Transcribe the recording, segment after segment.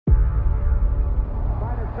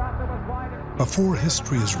Before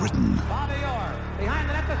history is written,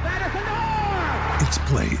 it's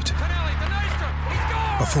played.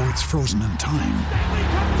 Before it's frozen in time,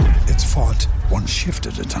 it's fought one shift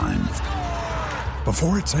at a time.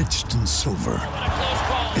 Before it's etched in silver,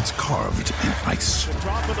 it's carved in ice.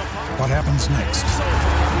 What happens next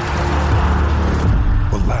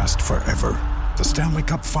will last forever. The Stanley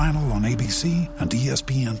Cup Final on ABC and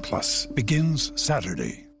ESPN Plus begins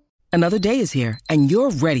Saturday. Another day is here, and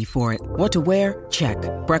you're ready for it. What to wear? Check.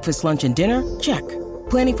 Breakfast, lunch, and dinner? Check.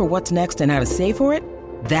 Planning for what's next and how to save for it?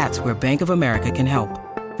 That's where Bank of America can help.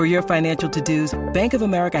 For your financial to-dos, Bank of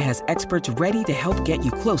America has experts ready to help get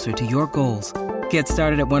you closer to your goals. Get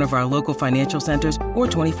started at one of our local financial centers or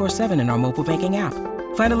 24/7 in our mobile banking app.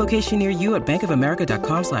 Find a location near you at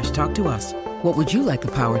bankofamerica.com/talktous. What would you like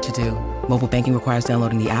the power to do? Mobile banking requires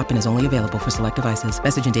downloading the app and is only available for select devices.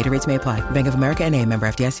 Message and data rates may apply. Bank of America N.A., member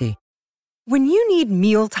FDIC. When you need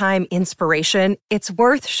mealtime inspiration, it's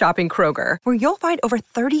worth shopping Kroger, where you'll find over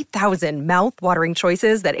 30,000 mouth-watering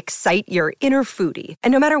choices that excite your inner foodie.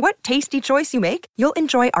 And no matter what tasty choice you make, you'll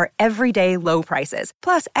enjoy our everyday low prices,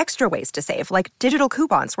 plus extra ways to save, like digital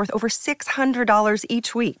coupons worth over $600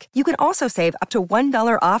 each week. You can also save up to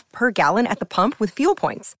 $1 off per gallon at the pump with fuel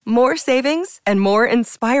points. More savings and more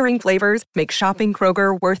inspiring flavors make shopping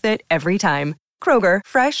Kroger worth it every time. Kroger,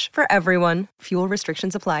 fresh for everyone. Fuel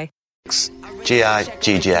restrictions apply.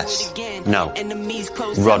 G-I-G-G-S. No.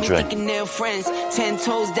 Rodri.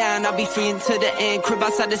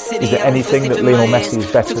 Is there anything that Lionel Messi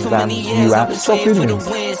is better than you at? It's opinions.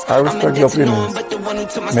 I respect your opinions.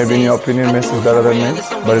 Maybe in your opinion Messi is better than me,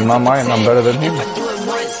 but in my mind I'm better than him.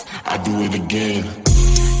 I do it again.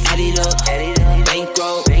 Add it up,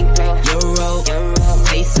 bankroll, euro,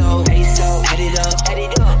 peso, add it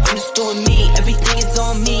up. I'm just doing me, everything is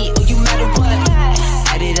on me, oh you matter what.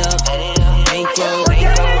 Add it up, bankroll,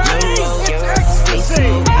 euro, peso,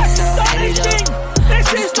 add it up. I'm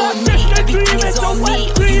just doing me, everything is on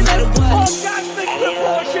me, oh you matter what.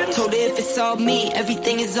 Told her if it's all me,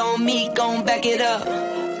 everything is on me, gon' back it up.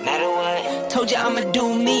 Matter what. Told you I'ma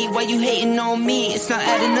do me, why you hating on me, it's not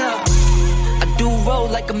adding up. I do roll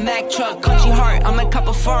like a Mack truck, country heart, I might cop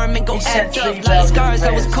a farm and go act up. Light scars,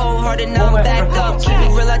 I was cold-hearted, now I'm back up. Keep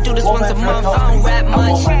it real, I do this once a month, I don't rap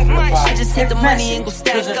much. I just hit the money and go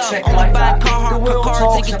stack up. Only buy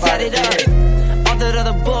cards and get tatted up. All that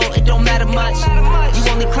other bull, it don't matter much.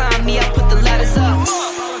 You only climb me, I put the ladders up.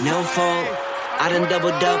 No fault, I done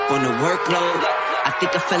doubled up on the workload. I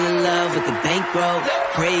think I fell in love with the bankroll.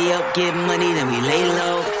 Pray up, get money, then we lay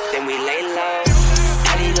low.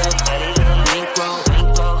 Add it up, bankroll,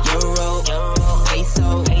 euro,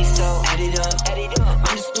 peso, add it up.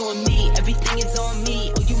 I'm just doing me, everything is on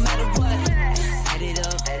me, oh you matter what. Add it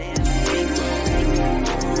up,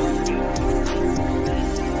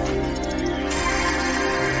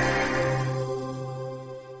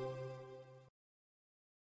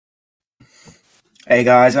 Hey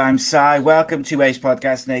guys, I'm Sai. Welcome to Ace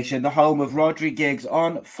Podcast Nation, the home of Rodri Gigs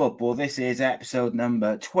on football. This is episode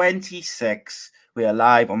number 26. We are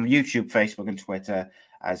live on YouTube, Facebook, and Twitter,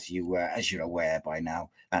 as you're aware by now.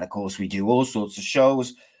 And of course, we do all sorts of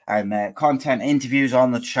shows and content interviews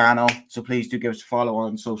on the channel. So please do give us a follow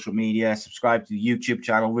on social media. Subscribe to the YouTube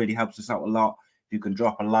channel; really helps us out a lot. If you can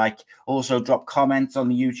drop a like, also drop comments on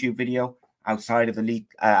the YouTube video outside of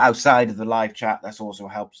the live chat. That also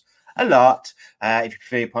helps a lot. If you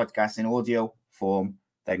prefer your podcast in audio form,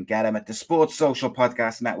 then get them at the Sports Social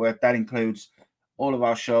Podcast Network. That includes all of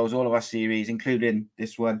our shows, all of our series, including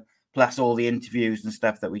this one, plus all the interviews and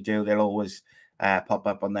stuff that we do. They'll always pop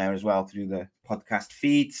up on there as well through the podcast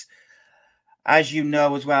feeds. As you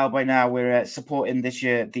know as well by now, we're supporting this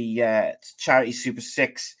year the Charity Super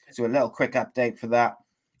 6. So a little quick update for that.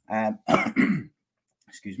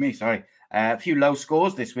 Excuse me, sorry. A few low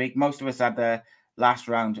scores this week. Most of us had the last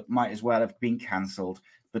round might as well have been cancelled.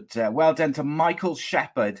 But well done to Michael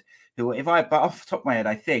Shepherd, who, if I, but off the top of my head,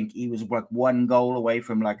 I think he was like one goal away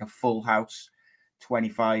from like a full house,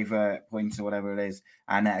 25 points or whatever it is.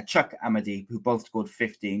 And Chuck Amadi, who both scored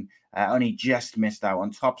 15, only just missed out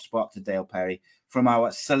on top spot to Dale Perry. From our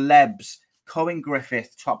celebs, Cohen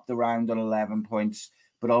Griffith topped the round on 11 points.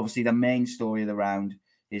 But obviously the main story of the round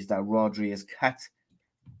is that Rodri has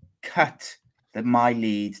cut my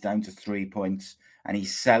lead down to 3 points. And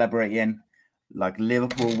he's celebrating like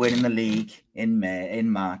Liverpool winning the league in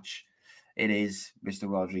March. It is Mr.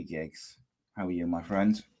 Rodri Giggs. How are you, my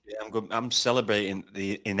friend? Yeah, I'm good. I'm celebrating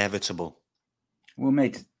the inevitable. Well,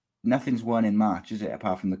 mate, nothing's won in March, is it?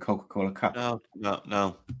 Apart from the Coca-Cola Cup.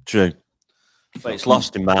 No. True. But it's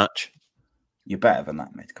lost in March. You're better than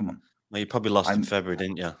that, mate. Come on. Well, you probably lost in February,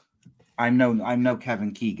 didn't you? I'm no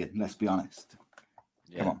Kevin Keegan. Let's be honest.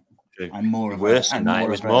 Yeah. Come on. True. I'm more of worse a, than that. It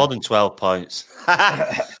was more than 12 points.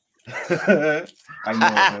 I'm more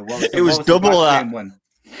of a. It was double that. One?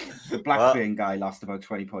 The Blackburn guy lost about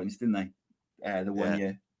 20 points, didn't they? The 1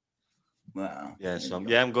 year. Wow. Yeah. So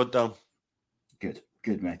I'm good though.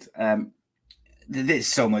 Good, mate. There's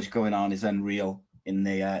so much going on. It's unreal in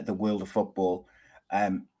the world of football.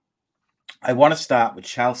 I want to start with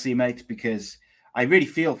Chelsea, mate, because I really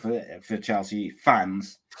feel for Chelsea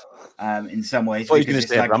fans. In some ways, what are you going to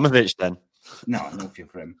say, Abramovich? Then no, I don't feel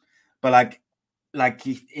for him, but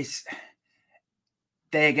it's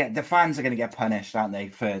the fans are going to get punished, aren't they,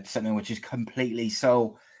 for something which is completely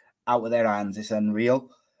so out of their hands. It's unreal.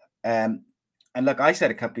 And look, I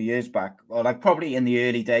said a couple of years back, or like probably in the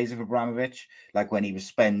early days of Abramovich, like when he was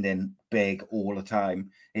spending big all the time,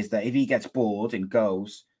 is that if he gets bored and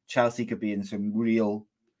goes, Chelsea could be in some real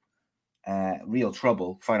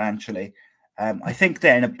trouble financially. I think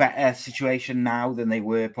they're in a better situation now than they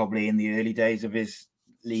were probably in the early days of his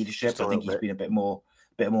leadership. I think he's been a bit more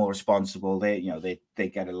responsible. They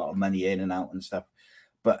get a lot of money in and out and stuff.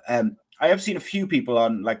 But I have seen a few people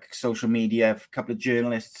on like social media, a couple of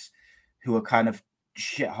journalists who are kind of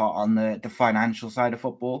shit hot on the financial side of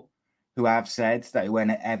football, who have said that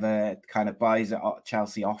whenever kind of buys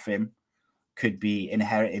Chelsea off him, could be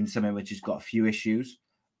inheriting something which has got a few issues.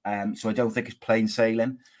 So I don't think it's plain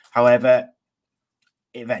sailing. However,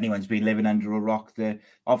 if anyone's been living under a rock,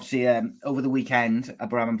 obviously over the weekend,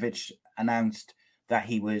 Abramovich announced that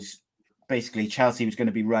he was basically Chelsea was going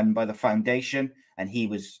to be run by the foundation, and he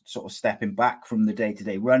was sort of stepping back from the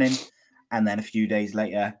day-to-day running. And then a few days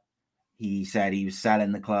later, he said he was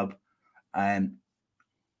selling the club.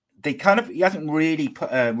 He hasn't really put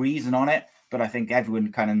a reason on it, but I think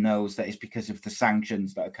everyone kind of knows that it's because of the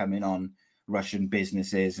sanctions that are coming on Russian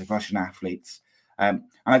businesses, Russian athletes. And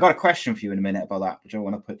I got a question for you in a minute about that, which I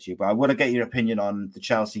want to put to you. But I want to get your opinion on the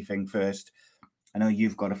Chelsea thing first. I know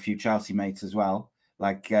you've got a few Chelsea mates as well.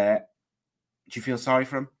 Like, do you feel sorry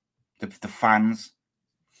for them? The fans?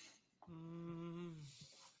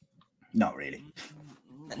 Not really.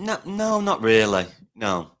 No, not really.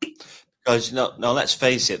 No. Because, no, let's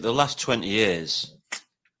face it, the last 20 years,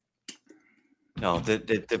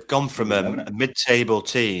 they've gone from a mid-table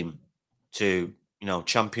team to,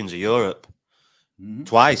 champions of Europe. Mm-hmm.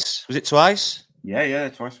 Twice. Was it twice? Yeah,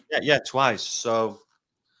 twice. Yeah, twice. So,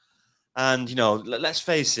 and, let's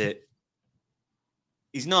face it,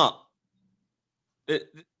 he's not...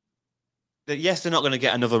 Yes, they're not going to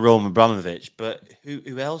get another Roman Abramovich, but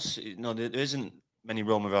who else? There isn't many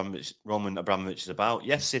Roman Abramoviches about.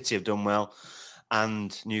 Yes, City have done well,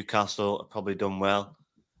 and Newcastle have probably done well.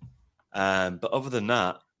 But other than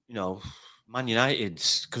that, Man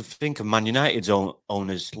United's could think of Man United's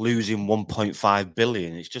owners losing 1.5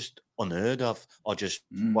 billion. It's just unheard of, or just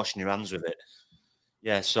washing your hands with it.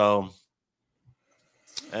 Yeah. So,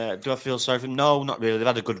 do I feel sorry for them? No, not really. They've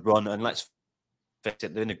had a good run, and let's face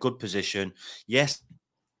it, they're in a good position. Yes,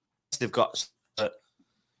 they've got, I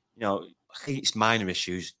think it's minor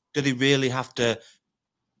issues. Do they really have to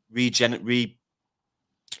redesign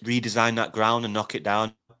that ground and knock it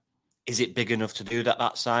down? Is it big enough to do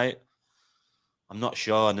that site? I'm not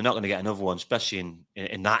sure, and they're not going to get another one, especially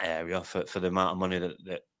in that area for the amount of money that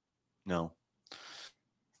that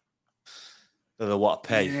they want to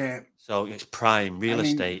pay. Yeah. So it's prime real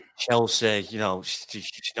estate. Chelsea,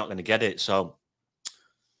 she's not going to get it. So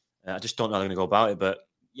I just don't know how they're going to go about it. But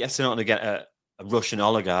yes, they're not going to get a Russian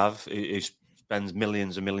oligarch who spends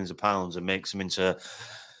millions and millions of pounds and makes them into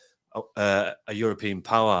a European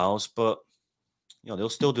powerhouse. But they'll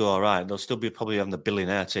still do all right. They'll still be probably having the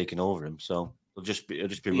billionaire taking over him. So it'll just be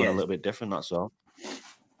run a little bit different. That's all.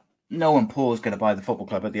 No one poor is going to buy the football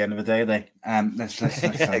club at the end of the day, are they? Let's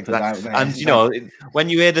exactly. And when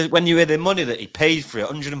you hear the money that he paid for it,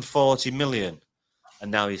 140 million, and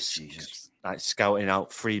now he's scouting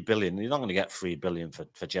out 3 billion. You're not going to get 3 billion for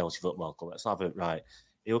Chelsea Football Club. Let's have it right.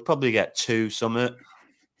 He'll probably get 2 summit,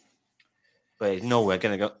 but he's nowhere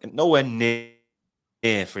near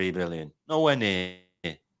 3 billion. Nowhere near.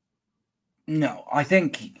 No, I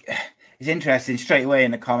think it's interesting. Straight away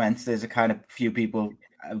in the comments, there's a kind of few people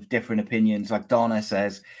of different opinions. Like Donna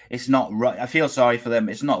says, it's not right. I feel sorry for them.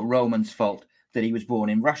 It's not Roman's fault that he was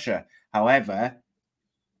born in Russia. However,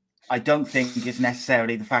 I don't think it's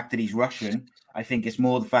necessarily the fact that he's Russian. I think it's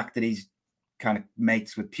more the fact that he's kind of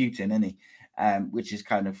mates with Putin, isn't he? Which has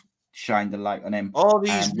kind of shined the light on him. All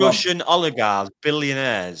these Russian oligarchs,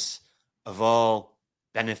 billionaires, have all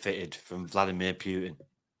benefited from Vladimir Putin.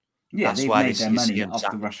 Yeah, that's why they see him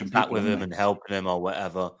sat with him and helping him or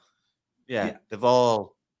whatever. Yeah, they've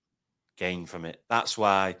all gained from it. That's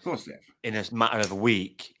why, Of course they have. in a matter of a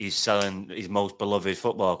week, he's selling his most beloved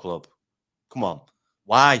football club. Come on.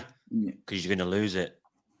 Why? Because you're going to lose it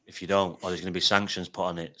if you don't, or there's going to be sanctions put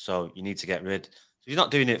on it. So you need to get rid. So he's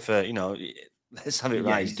not doing it for, let's have it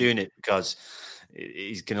right. He's doing it because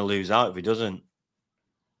he's going to lose out if he doesn't.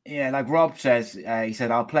 Yeah, like Rob says, he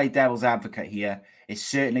said, I'll play devil's advocate here. It's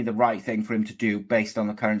certainly the right thing for him to do based on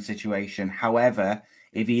the current situation. However,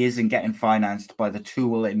 if he isn't getting financed by the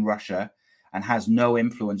tool in Russia and has no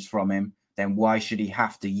influence from him, then why should he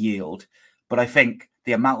have to yield? But I think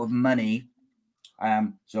the amount of money...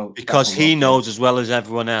 because he knows as well as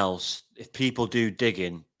everyone else, if people do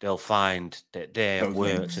digging, they'll find that they have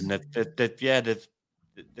worked, and they've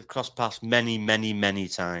crossed paths many, many, many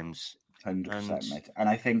times. 100%, mate. And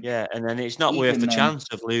I think, and then it's not worth the chance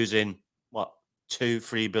of losing what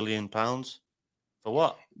 £2-3 billion for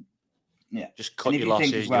what? Yeah, just cut your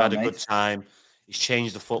losses. You had a good time. He's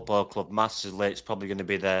changed the football club massively. It's probably going to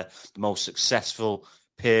be the most successful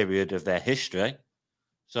period of their history.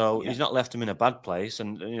 So he's not left them in a bad place.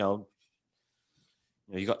 And, you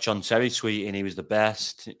got John Terry tweeting he was the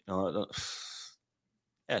best. So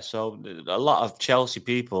a lot of Chelsea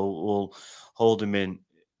people will hold him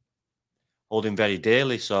very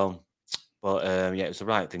dearly. So, but it was the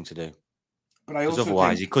right thing to do. But I also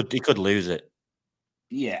otherwise he could lose it.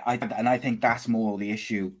 Yeah, I think that's more the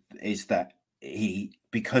issue is that he,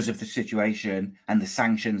 because of the situation and the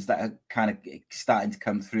sanctions that are kind of starting to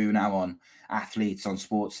come through now on athletes, on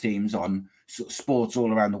sports teams, on sports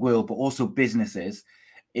all around the world, but also businesses,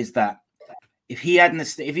 is that if he had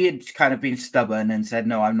kind of been stubborn and said,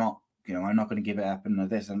 no, I'm not going to give it up and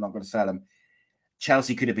I'm not going to sell him,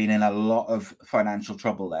 Chelsea could have been in a lot of financial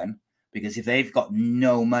trouble then, because if they've got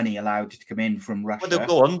no money allowed to come in from Russia, they'll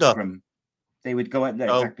go under. They would go under,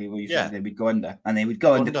 exactly what you said. They would go under, and they would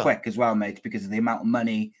go under quick as well, mate, because of the amount of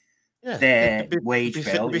money their wage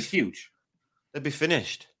bill is huge. They'd be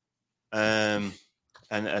finished, and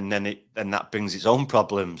then that brings its own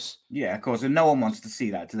problems. Yeah, of course, and no one wants to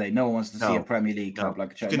see that today. No one wants to see a Premier League club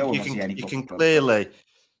like Chelsea. No one wants to see any. You can clearly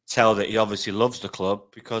tell that he obviously loves the club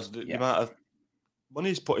because the amount of money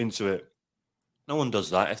he's put into it. No one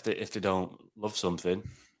does that if they don't love something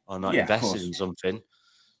or not invested in something.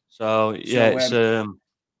 So it's a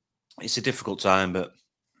difficult time, but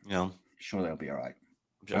sure they'll be all right.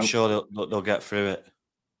 I'm sure they'll get through it.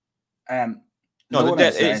 The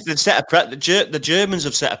Germans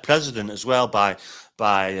have set a precedent as well by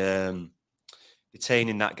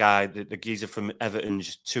detaining that guy, the geezer from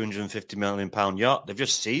Everton's £250 million yacht. They've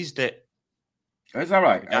just seized it. Oh, is that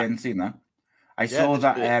right? I hadn't seen that. I saw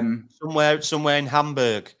that somewhere in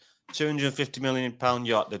Hamburg. £250 million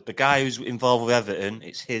yacht. The guy who's involved with Everton,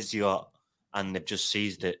 it's his yacht, and they've just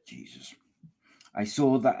seized it. Jesus. I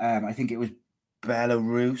saw that, I think it was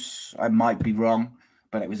Belarus, I might be wrong,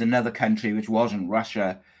 but it was another country which wasn't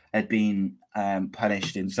Russia, had been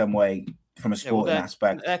punished in some way from a sporting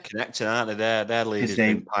aspect. They're connected, aren't they? Their leaders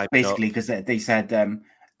because they said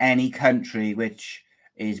any country which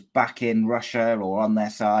is back in Russia or on their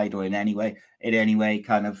side or in any way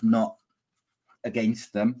kind of not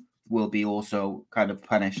against them will be also kind of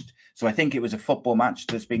punished. So I think it was a football match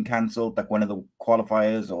that's been cancelled, like one of the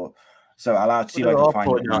qualifiers, or so. I'll see if I can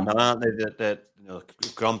find it. Aren't they? That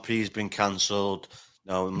Grand Prix has been cancelled.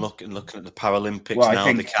 No, I'm looking at the Paralympics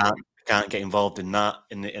now. They can't get involved in that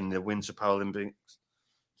in the Winter Paralympics.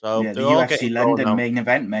 So the UFC London main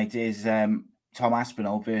event, mate, is Tom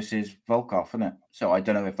Aspinall versus Volkov, isn't it? So I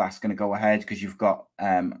don't know if that's going to go ahead because you've got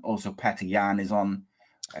also Petr Yan is on.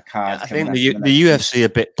 I think the UFC are a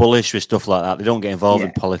bit bullish with stuff like that. They don't get involved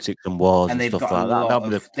in politics and wars and stuff like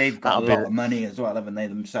that. They've got a lot of money as well, haven't they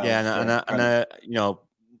themselves? Yeah,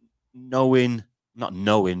 knowing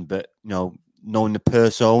the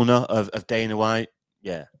persona of Dana White,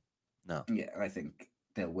 I think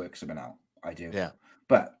they'll work something out. I do,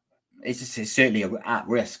 but it's certainly at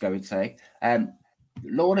risk, I would say.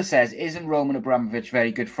 Lorna says, isn't Roman Abramovich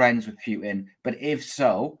very good friends with Putin? But if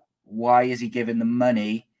so, why is he giving the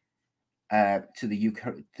money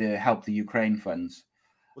to help the Ukraine funds?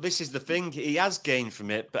 Well, this is the thing. He has gained from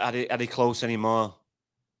it, but are he close anymore?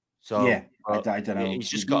 So I don't know. He's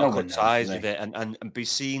just got to cut ties with it and be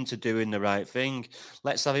seen to doing the right thing.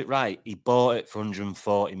 Let's have it right. He bought it for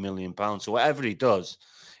 £140 million. So whatever he does,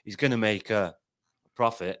 he's going to make a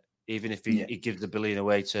profit, even if he gives the billion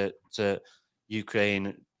away to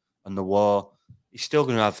Ukraine and the war. He's still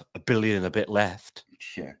going to have $1 billion and a bit left.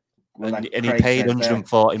 Sure. Well, and he paid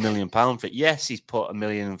 £140 million for it. Yes, he's put $1.5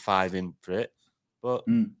 million in for it, but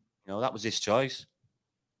that was his choice.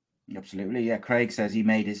 Absolutely, yeah. Craig says he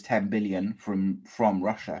made his $10 billion from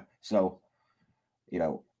Russia. So,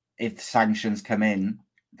 if sanctions come in,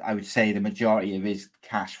 I would say the majority of his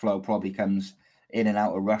cash flow probably comes in and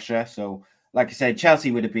out of Russia. So, like I said,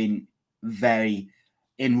 Chelsea would have been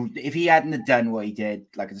if he hadn't have done what he did,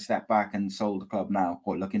 like a step back and sold the club now,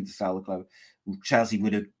 or looking to sell the club, Chelsea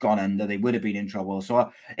would have gone under. They would have been in trouble.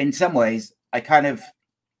 So, in some ways, I kind of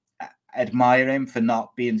admire him for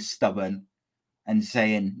not being stubborn and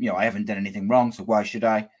saying, I haven't done anything wrong, so why should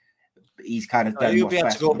I? He's kind of done. He'll be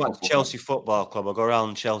able to go back to Chelsea Football Club or go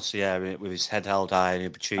around Chelsea area with his head held high and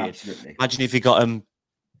he'll be treated. Absolutely. Imagine if he got him,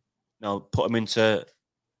 put him into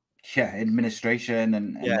administration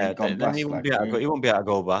and then he won't be able to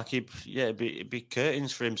go back. It'd be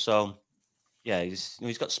curtains for him. So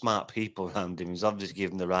he's got smart people around him. He's obviously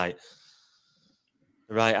given the right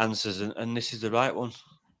answers, and this is the right one.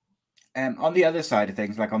 On the other side of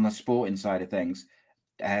things, like on the sporting side of things,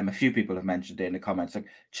 a few people have mentioned it in the comments. Like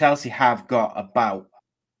Chelsea have got about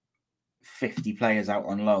 50 players out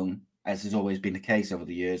on loan, as has always been the case over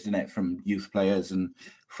the years, isn't it? From youth players and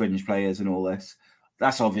fringe players and all this.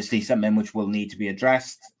 That's obviously something which will need to be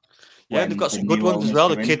addressed. Yeah, they've got some good ones as well.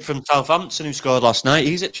 The kid from Southampton who scored last night,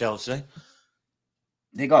 he's at Chelsea.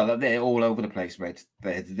 They're all over the place, mate.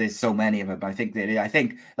 There's so many of them. I think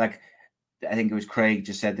it was Craig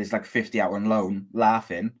just said there's like 50 out on loan,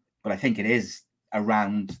 laughing, but I think it is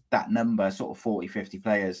around that number, sort of 40, 50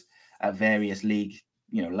 players at various league,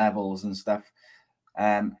 levels and stuff.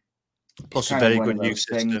 Plus a very good youth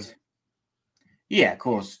system. Yeah, of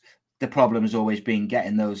course. The problem has always been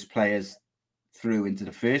getting those players through into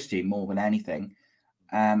the first team more than anything.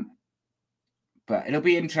 But it'll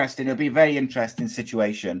be interesting. It'll be a very interesting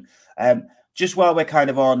situation. Just while we're kind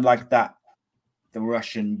of on like that, the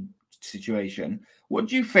Russian situation, what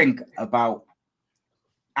do you think about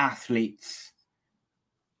athletes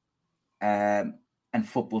and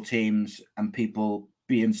football teams and people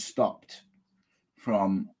being stopped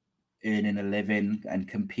from earning a living and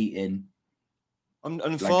competing?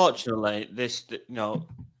 Unfortunately,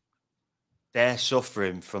 they're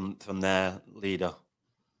suffering from their leader,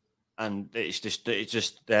 and it's just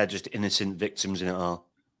they're just innocent victims in it all,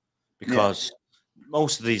 because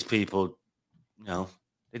most of these people,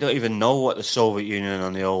 they don't even know what the Soviet Union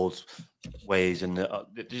and the old ways, and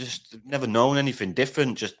they've never known anything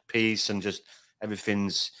different, just peace and just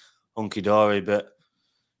everything's hunky dory. But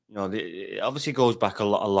it obviously goes back a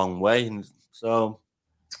long way, and so.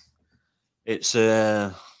 It's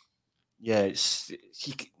they're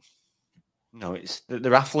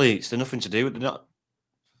athletes. They're nothing to do with. They're not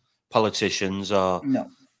politicians or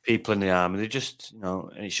people in the army. They're just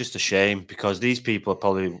and it's just a shame, because these people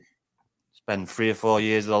probably spend 3 or 4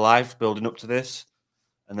 years of their life building up to this,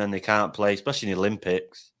 and then they can't play, especially in the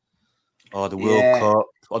Olympics or the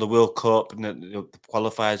World Cup and the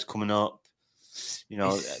qualifiers coming up.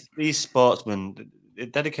 These sportsmen, they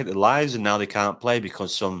dedicate their lives, and now they can't play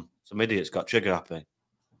because some idiots got trigger happy.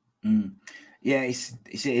 Yeah,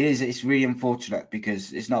 it's really unfortunate,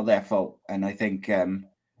 because it's not their fault, and I think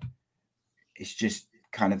it's just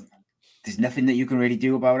kind of there's nothing that you can really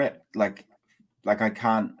do about it. Like I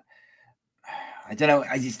don't know.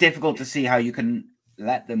 It's difficult to see how you can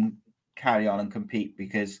let them carry on and compete,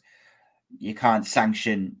 because you can't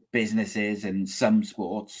sanction businesses in some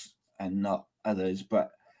sports and not others.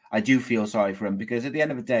 But I do feel sorry for them, because at the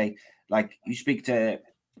end of the day, like you speak to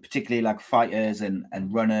particularly like fighters and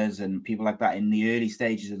runners and people like that in the early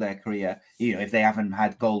stages of their career, if they haven't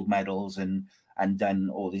had gold medals and done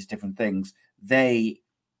all these different things, they've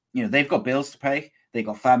got bills to pay, they've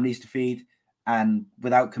got families to feed, and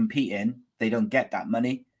without competing, they don't get that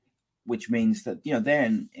money, which means that they're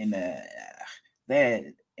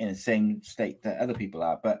in the same state that other people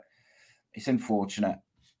are. But it's unfortunate.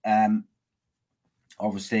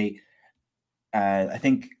 Obviously, I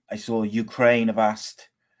think I saw Ukraine have asked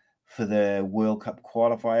for the World Cup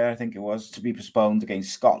qualifier, I think it was, to be postponed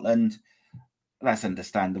against Scotland. That's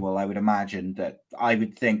understandable. I would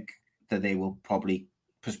think that they will probably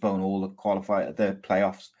postpone all the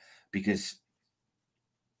playoffs, because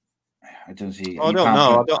I don't see. I don't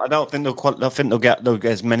know. I don't think they'll get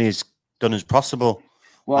as many as done as possible.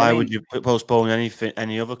 Well, why would you postpone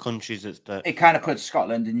any other countries? It kind of puts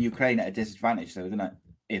Scotland and Ukraine at a disadvantage, though, doesn't it?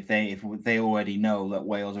 If they already know that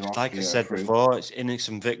Wales are like I said before, it's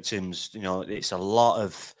innocent victims. It's a lot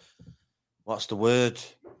of what's the word?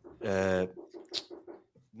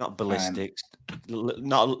 Not ballistics,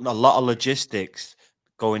 not a lot of logistics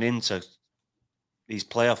going into these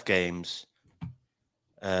playoff games.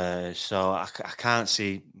 So I can't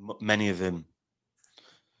see many of them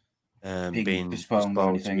being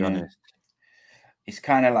postponed. To be honest, it's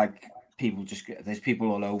kind of like. There's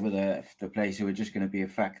people all over the place who are just going to be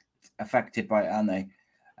affected by it, aren't they?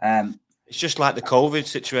 It's just like the COVID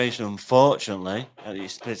situation, unfortunately.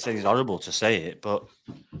 It's horrible to say it, but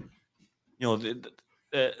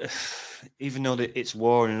even though it's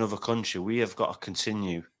war in another country, we have got to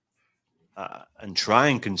continue and try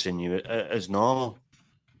and continue it as normal.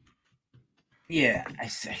 Yeah,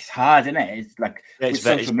 it's hard, isn't it? It's like it's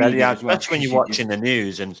social media hard, as well, especially when you're watching the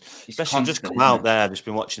news, and especially just come out there, just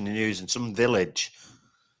been watching the news in some village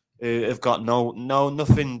who have got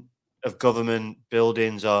nothing of government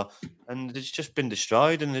buildings and it's just been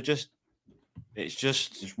destroyed, and it's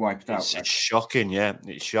just wiped out. It's shocking, yeah.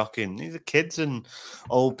 It's shocking. These are kids and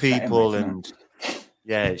old people, and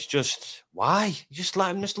it's just why?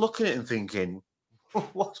 I'm just looking at it and thinking,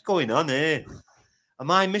 what's going on here? Am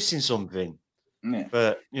I missing something? Yeah.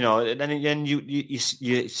 But then again, you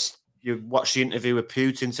watch the interview with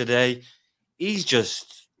Putin today. He's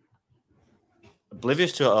just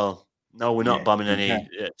oblivious to it all. No, we're not bombing any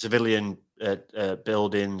civilian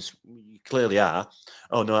buildings. You clearly are.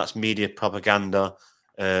 Oh no, that's media propaganda.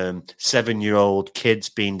 7-year-old kids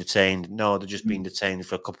being detained. No, they're just being detained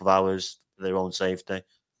for a couple of hours for their own safety.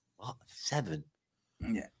 What? 7?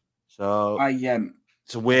 Yeah. So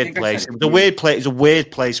it's a weird place. It was a weird place. It's a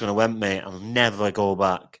weird place when I went, mate. I'll never go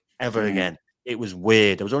back ever again. It was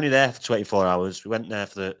weird. I was only there for 24 hours. We went there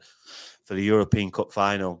for the European Cup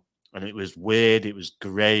final, and it was weird. It was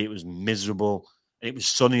grey. It was miserable. And it was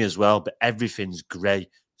sunny as well, but everything's grey.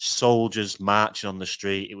 Soldiers marching on the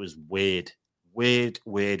street. It was weird. Weird.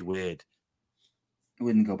 You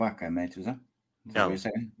wouldn't go back, mate, was that? No.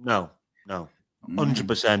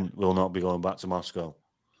 100% will not be going back to Moscow.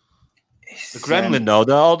 The Kremlin, though,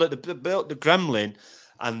 the Kremlin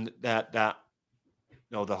and that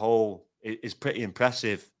the whole is pretty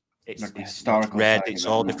impressive. It's historical red. It's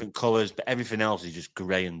all different colours, but everything else is just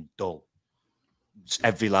grey and dull. It's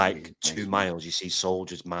every 2 miles, you see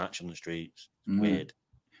soldiers march on the streets. Weird.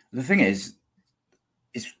 The thing is,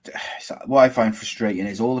 it's what I find frustrating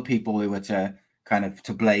is all the people who are to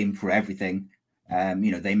blame for everything.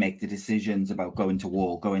 They make the decisions about going to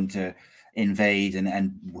war, going to invade,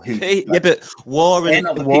 and but war. They're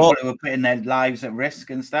not the people who are putting their lives at risk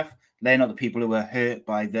and stuff. They're not the people who are hurt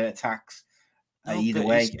by the attacks. Either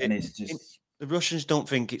way, it's just the Russians don't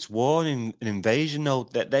think it's war and an invasion. No,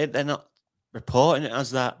 they're not reporting it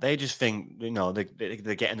as that. They just think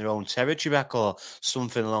they're getting their own territory back or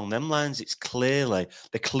something along them lines. It's clearly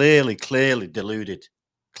deluded.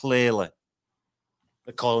 Clearly,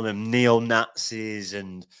 they're calling them neo-Nazis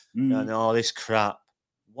and all this crap.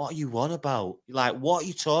 What are you on about? What are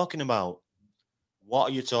you talking about?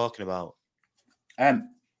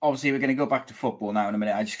 Obviously, we're going to go back to football now in a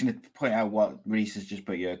minute. I'm just going to point out what Reese has just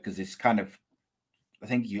put here because it's kind of, I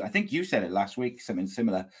think you said it last week, something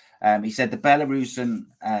similar. He said the Belarusian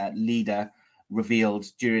leader revealed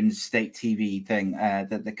during the state TV thing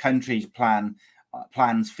that the country's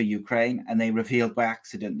plans for Ukraine, and they revealed by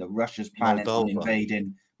accident that Russia's planning on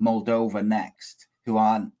invading Moldova next, who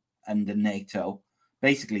aren't under NATO,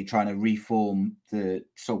 basically trying to reform the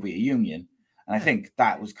Soviet Union. And I think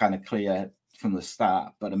that was kind of clear from the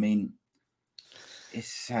start, but I mean,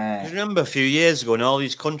 it's. I remember a few years ago, and all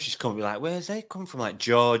these countries come be like, "Where's they come from?" Like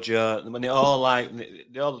Georgia, when they all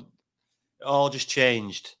just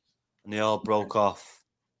changed, and they all broke off,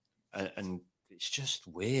 and it's just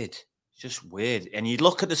weird. It's just weird. And you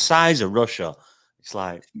look at the size of Russia; it's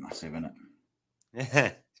massive, isn't it? Yeah,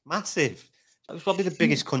 it's massive. It's probably the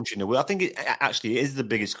biggest country in the world. I think it actually is the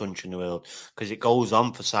biggest country in the world because it goes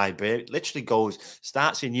on for Siberia. It literally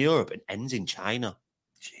starts in Europe and ends in China.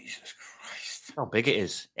 Jesus Christ. How big it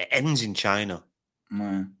is. It ends in China.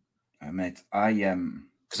 Mate,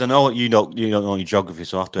 because I know you don't know your geography,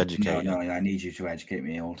 so I have to educate you. No, I need you to educate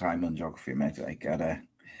me all the time on geography, mate.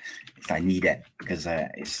 I need it because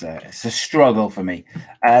it's a struggle for me.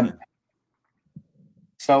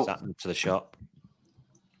 So to the shop.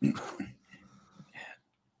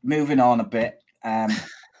 Moving on a bit. I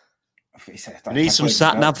need some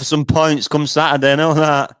sat nav for some points come Saturday. Know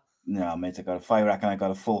that. No, mate. I got a fire rack and I got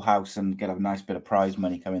a full house and get a nice bit of prize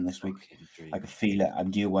money coming this week. I can feel it. I'm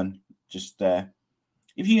due one. Just if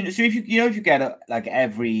you get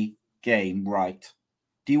every game right,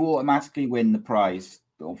 do you automatically win the prize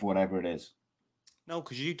or whatever it is? No,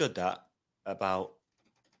 because you did that about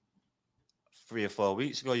 3 or 4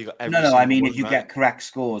 weeks ago. You got every I mean if you get correct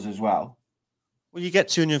scores as well. Well, you get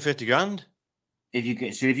 250 grand. If you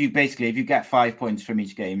get 5 points from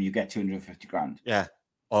each game, you get 250 grand. Yeah.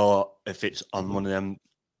 Or if it's on one of them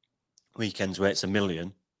weekends where it's $1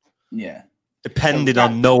 million. Yeah. Depending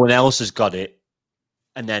on no one else has got it.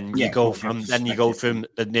 And then you go from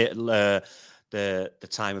the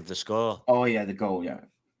time of the score. Oh yeah, the goal, yeah.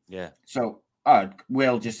 Yeah. So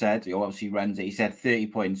Will just said, he obviously runs it. He said 30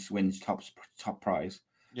 points wins top prize.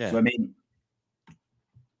 Yeah. So, I mean,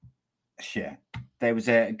 yeah. There was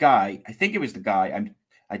a guy, I think it was the guy,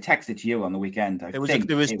 I texted to you on the weekend. There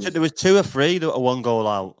was 2 or 3 that were 1 goal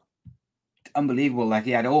out. Unbelievable. Like,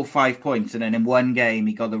 he had all 5 points, and then in one game,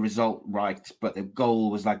 he got the result right, but the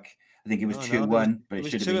goal was like, I think it was 2-1, but it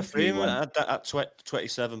should have been 3-1. At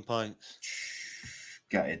 27 points.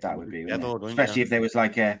 Gutted that would be, especially if there was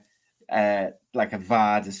like a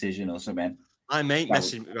VAR decision or something. My mate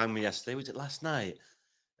rang me yesterday. Was it last night?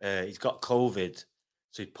 He's got COVID,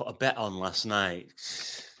 so he put a bet on last night.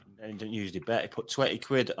 He didn't usually bet. He put 20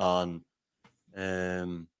 quid on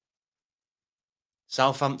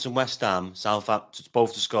Southampton, West Ham, Southampton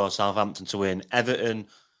both to score, Southampton to win, Everton,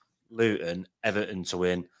 Luton, Everton to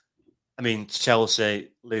win. I mean, Chelsea,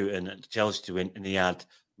 Luton, and Chelsea to win, and he had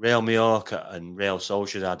Real Mallorca and Real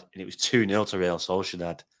Sociedad, and it was 2-0 to Real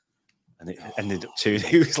Sociedad. And it ended up 2.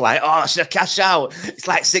 He was like, I should have cashed out. It's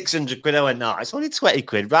like 600 quid. I went, no, it's only 20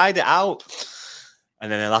 quid. Ride it out.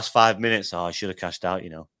 And then in the last 5 minutes, I should have cashed out,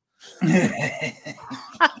 His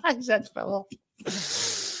head fell off.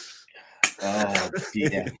 Oh,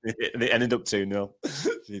 yeah. And it ended up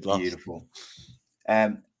 2-0. Beautiful.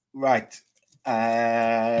 Right.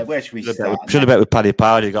 Where should we start? Should have bet with Paddy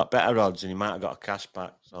Power. He got better odds, and he might have got a cash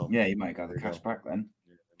back. So yeah, he might have got the cash back then.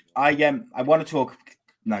 I want to talk.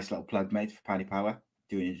 Nice little plug, mate, for Paddy Power,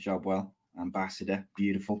 doing his job well. Ambassador,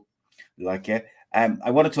 beautiful, like it.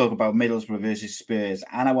 I want to talk about Middlesbrough versus Spurs,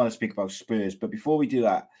 and I want to speak about Spurs. But before we do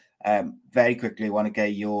that, very quickly, I want to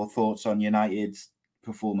get your thoughts on United's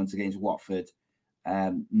performance against Watford.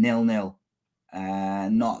 0-0.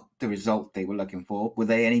 Not the result they were looking for. Were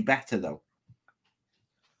they any better though?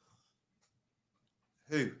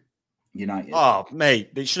 Who? United. Oh,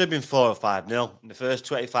 mate, it should have been 4 or 5-0 in the first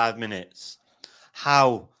 25 minutes.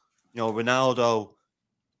 How, Ronaldo,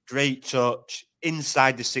 great touch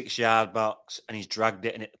inside the 6-yard box, and he's dragged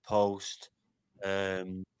it and hit the post.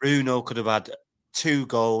 Bruno could have had 2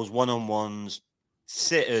 goals, 1-on-1s,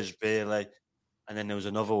 sitters really, and then there was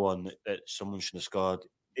another one that someone should have scored.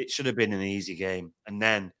 It should have been an easy game, and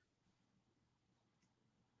then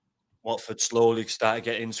Watford slowly started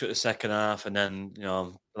getting into it the second half, and then,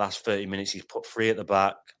 the last 30 minutes, he's put 3 at the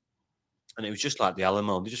back. And it was just like the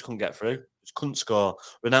Alamo. They just couldn't get through. Just couldn't score.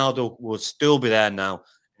 Ronaldo would still be there now.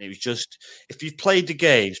 And it was just, if you've played the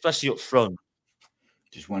game, especially up front.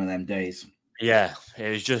 Just one of them days. Yeah, it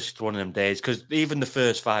was just one of them days. Because even the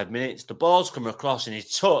first 5 minutes, the ball's coming across and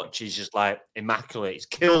his touch is just like immaculate. He's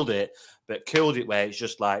killed it, but killed it where it's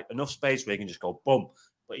just like enough space where he can just go boom.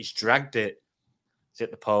 But he's dragged it. It's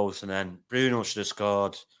hit the post, and then Bruno should have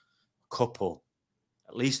scored a couple,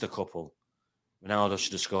 at least a couple. Ronaldo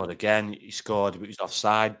should have scored again. He scored, but he was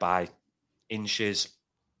offside by inches.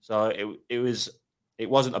 So it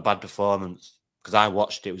wasn't a bad performance because I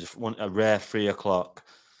watched it. It was a rare 3 o'clock.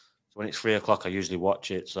 So when it's 3 o'clock, I usually watch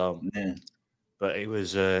it. So, yeah. But it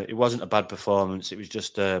wasn't a bad performance. It was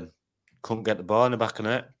just couldn't get the ball in the back of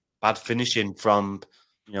it. Bad finishing from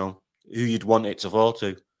who you'd want it to fall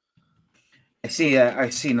to. I've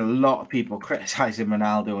seen a lot of people criticising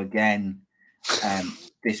Ronaldo again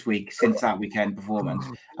this week since that weekend performance.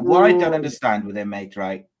 And what I don't understand with him, mate,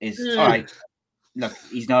 right, is all right. Look,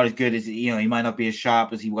 he's not as good as he might not be as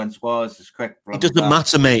sharp as he once was, as quick. It doesn't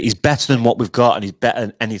matter, mate. He's better than what we've got, and he's better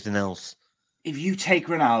than anything else. If you take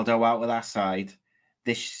Ronaldo out of that side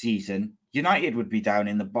this season, United would be down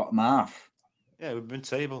in the bottom half. Yeah, we've been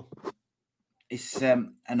table. It's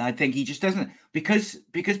and I think he just doesn't because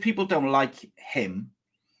people don't like him.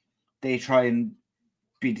 They try and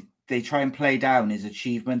play down his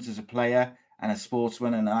achievements as a player and a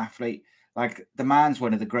sportsman and an athlete. Like, the man's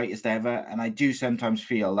one of the greatest ever, and I do sometimes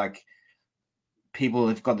feel like people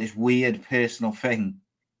have got this weird personal thing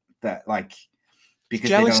that, like, because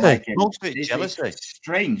jealousy. They don't like him. Most of it's jealousy. It's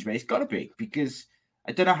strange, but it's got to be, because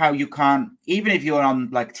I don't know how you can't, even if you're on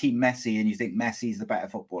like Team Messi and you think Messi's the better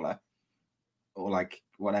footballer, or like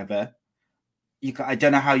whatever, I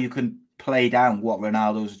don't know how you can play down what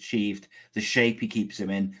Ronaldo's achieved, the shape he keeps him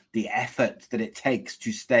in, the effort that it takes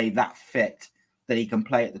to stay that fit, that he can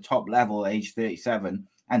play at the top level at age 37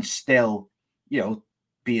 and still,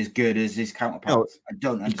 be as good as his counterparts. I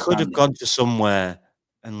don't understand. He could have gone to somewhere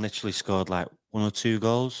and literally scored like 1 or 2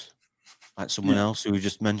 goals, like someone else who we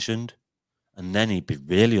just mentioned, and then he'd be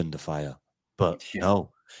really under fire. But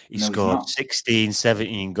no, he scored 16,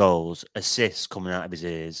 17 goals, assists coming out of his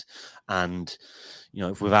ears, and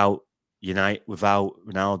if without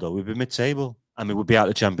Ronaldo, we'd be mid-table. I mean, we'd be out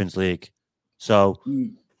of the Champions League. So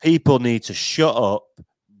people need to shut up,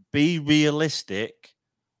 be realistic,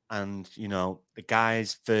 and the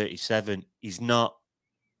guy's 37. He's not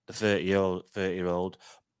the 30-year-old,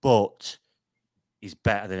 but he's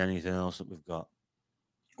better than anything else that we've got.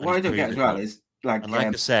 What I don't get as well is like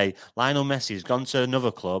I say, Lionel Messi has gone to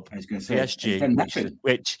another club, I was going to say, PSG,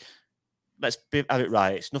 which let's have it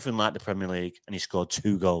right. It's nothing like the Premier League, and he scored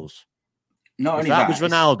 2 goals. If that was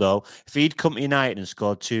Ronaldo, if he'd come to United and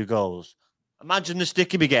scored 2 goals, imagine the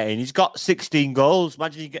stick he'd be getting. He's got 16 goals.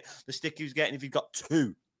 Imagine you get the stick he was getting if he got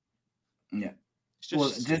 2. Yeah. Well,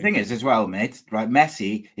 the thing is, as well, mate, right?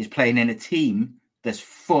 Messi is playing in a team that's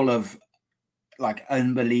full of like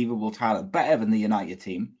unbelievable talent, better than the United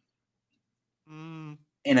team,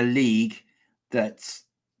 in a league that's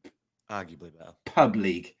arguably better, pub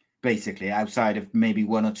league, basically, outside of maybe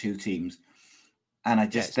 1 or 2 teams. And I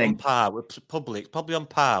just think on par with probably on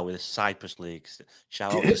par with the Cyprus League.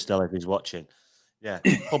 Shout out to Stella if he's watching. Yeah,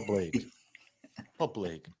 pub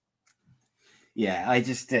league. Yeah, I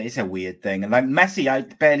just it's a weird thing. And like Messi, I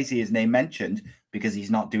barely see his name mentioned because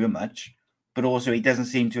he's not doing much, but also he doesn't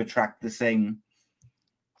seem to attract the same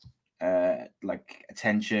like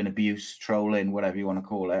attention, abuse, trolling, whatever you want to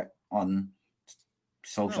call it, on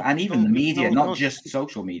social and even the media, not just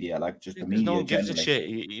social media, like just the media. No one gives a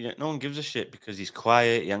shit. No one gives a shit because he's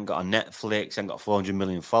quiet. He hasn't got a Netflix. He hasn't got 400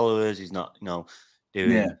 million followers. He's not,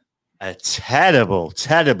 doing a terrible.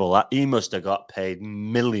 He must have got paid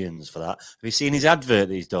millions for that. Have you seen his advert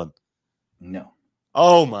that he's done? No.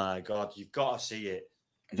 Oh my God, you've got to see it.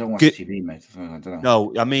 I don't watch TV, mate. I don't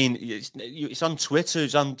know. No, I mean it's on Twitter,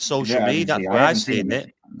 it's on social media. That's where I've seen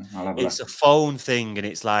it. It's a phone thing, and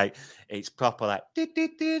it's like it's proper like, and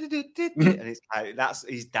it's like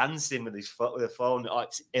he's dancing with the phone. Oh,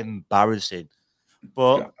 it's embarrassing.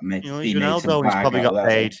 But Ronaldo, he's probably got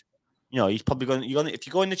paid. He's probably going. If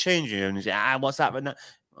you go in the changing room and say, what's that? I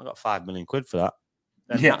got 5 million quid for that.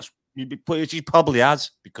 Then he probably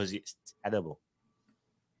has, because it's terrible.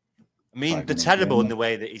 I mean, the terrible in the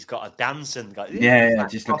way that he's got a dance and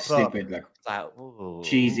just looks stupid, like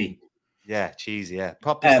cheesy. Yeah, cheesy. Yeah,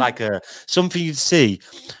 proper. It's like something you'd see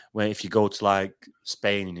where if you go to like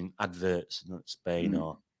Spain in adverts, not Spain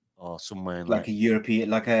or somewhere in like a European,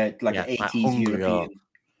 like an 80s European,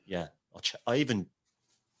 or even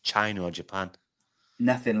China or Japan.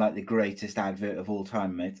 Nothing like the greatest advert of all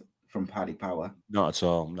time, mate. From Paddy Power. Not at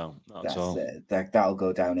all. No, not at all. That'll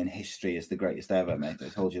go down in history as the greatest ever, mate. I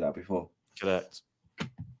told you that before. Correct.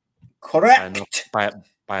 By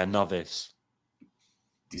a novice.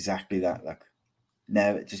 Exactly that. Like,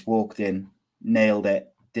 no, just walked in, nailed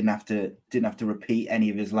it. Didn't have to repeat any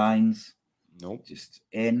of his lines. Nope. Just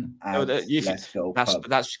in, out, let's go.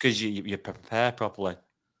 That's because you prepare properly.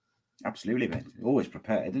 Absolutely, mate. Always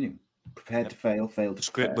prepared, didn't you? Prepared to fail to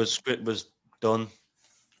prepare. Script was done.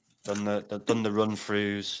 Done the run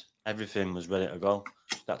throughs. Everything was ready to go.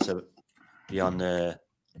 That's be on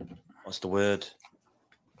what's the word?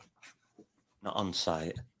 Not on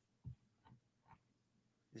site.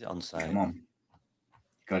 Is it on site? Come on,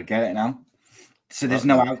 got to get it now. So there's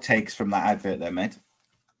no outtakes from that advert, there, mate.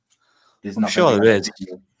 There's I'm sure there is.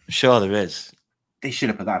 Sure there is. They should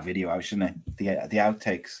have put that video out, shouldn't they? The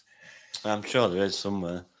outtakes. I'm sure there is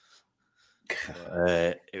somewhere.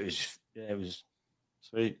 It was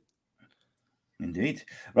sweet. Indeed.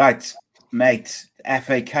 Right, mate.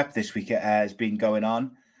 FA Cup this week has been going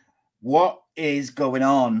on. What is going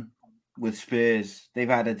on with Spurs? They've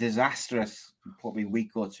had a disastrous probably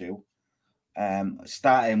week or two.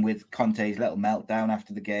 Starting with Conte's little meltdown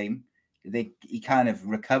after the game. He kind of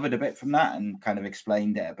recovered a bit from that and kind of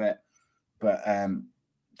explained it a bit. But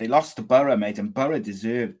they lost to Borough, mate, and Borough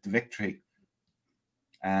deserved the victory.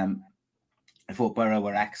 I thought Borough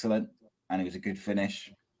were excellent, and it was a good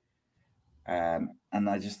finish. And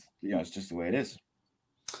I just, it's just the way it is.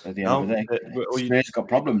 At the end of the day, Spurs got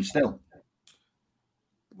problems still.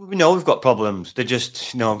 We know we've got problems. They're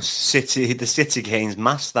just, the City games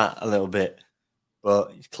mask that a little bit.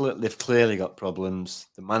 But they've clearly got problems.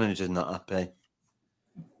 The manager's not happy.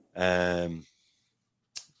 I've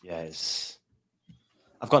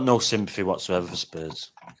got no sympathy whatsoever for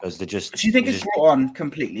Spurs because they just. Do you think it's brought on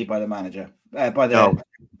completely by the manager? By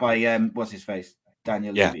what's his face,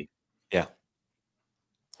 Daniel Levy? Yeah.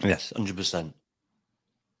 Yes, 100%.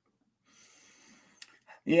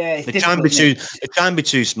 Yeah, they can't be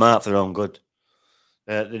too smart for their own good.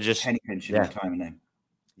 They're just penny pinching all the time, and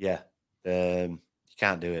you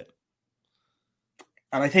can't do it.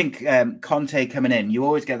 And I think Conte coming in, you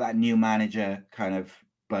always get that new manager kind of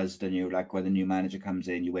buzz, don't you? Like when the new manager comes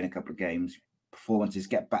in, you win a couple of games, performances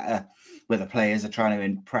get better, where the players are trying to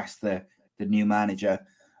impress the new manager.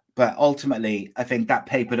 But ultimately, I think that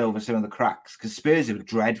papered over some of the cracks because Spurs were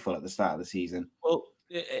dreadful at the start of the season. Well,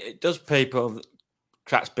 It does paper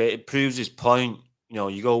cracks, but it proves his point. You know,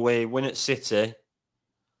 you go away, win at City,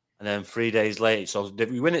 and then 3 days later. So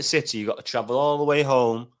if you win at City, you got to travel all the way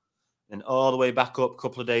home and all the way back up a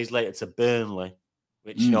couple of days later to Burnley,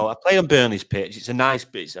 which, you know, I played on Burnley's pitch. It's a nice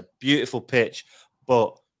pitch. It's a beautiful pitch,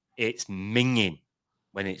 but it's minging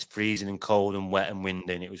when it's freezing and cold and wet and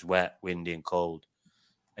windy. And it was wet, windy and cold.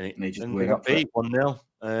 And they just they got beat 1-0.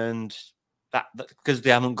 And that because they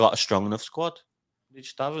haven't got a strong enough squad. They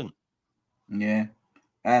just haven't. Yeah.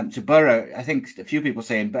 So Borough, I think a few people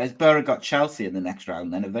saying, but has Borough got Chelsea in the next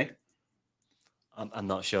round then, have they? I'm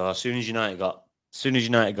not sure. As soon as United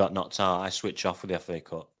got knocked out, I switch off with the FA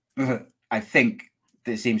Cup. I think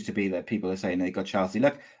there seems to be that people are saying they got Chelsea.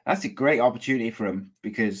 Look, that's a great opportunity for them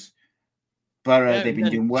because Borough, they've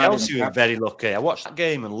been doing well. Chelsea were very lucky. I watched that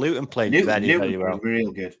game and Luton played very well.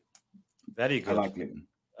 Real good. Very good. I like Luton.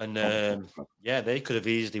 And they could have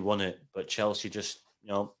easily won it, but Chelsea just,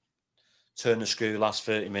 turned the screw last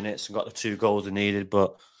 30 minutes and got the 2 goals they needed.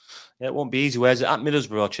 But it won't be easy. Where's it at?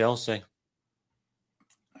 Middlesbrough or Chelsea?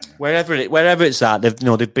 Wherever it's at,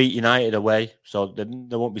 they've beat United away, so they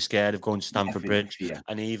won't be scared of going to Stamford Bridge. Yeah.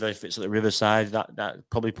 And even if it's at the Riverside, that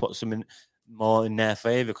probably puts them more in their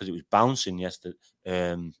favour because it was bouncing yesterday.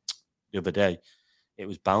 The other day, it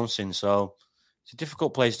was bouncing. So it's a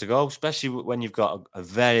difficult place to go, especially when you've got a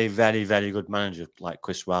very, very, very good manager like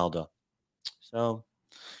Chris Wilder. So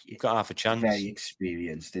you've got half a chance. Very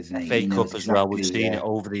experienced, isn't he? FA Cup as well. We've seen it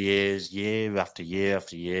over the years, year after year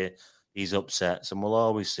after year. These upsets, and we'll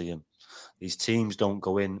always see them. These teams don't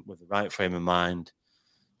go in with the right frame of mind.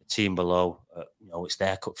 The team below, it's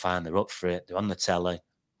their cup final. They're up for it. They're on the telly.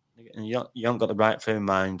 And you haven't got the right frame of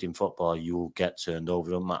mind in football, you will get turned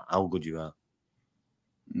over, no matter how good you are.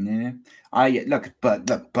 Yeah, look,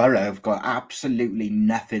 Borough have got absolutely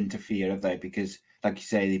nothing to fear of that because, like you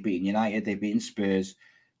say, they've beaten United, they've beaten Spurs,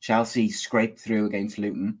 Chelsea scraped through against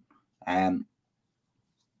Luton.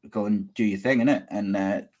 Go and do your thing, innit?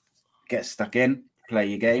 And get stuck in, play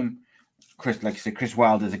your game. Chris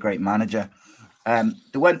Wilder's a great manager.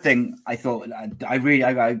 The one thing I thought I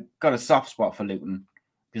got a soft spot for Luton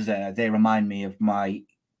because they remind me of my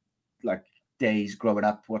days growing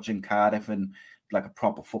up watching Cardiff and like a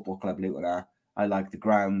proper football club. Luton are. I like the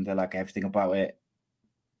ground. I like everything about it.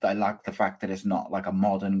 I like the fact that it's not like a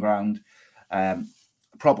modern ground.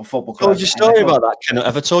 Proper football club. Told you a story about that?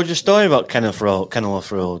 Have I told you a story about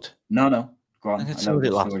Kenilworth Road? No. Go on. I told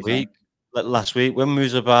it last week. Last week when we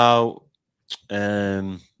was about,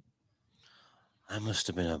 I must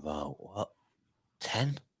have been about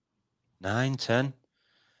 10. Right,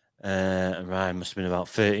 must have been about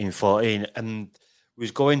 13, 14, and we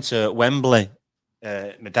was going to Wembley.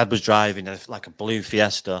 My dad was driving like a blue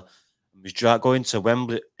Fiesta. We was going to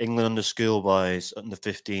Wembley, England under schoolboys, under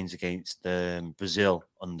 15s against Brazil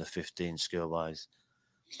under 15 schoolboys.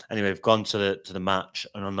 Anyway, we've gone to the match,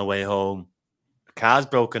 and on the way home, the car's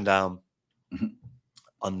broken down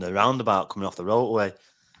on the roundabout coming off the roadway.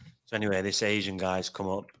 So anyway, this Asian guy's come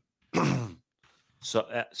up. So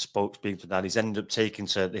speaking to Dad, he's ended up taking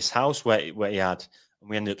to this house where he had, and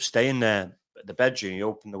we ended up staying there. At the bedroom, he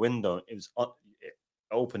opened the window. It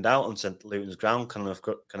opened out onto Luton's ground,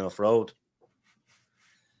 Kenilworth Road.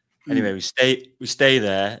 Anyway, we stay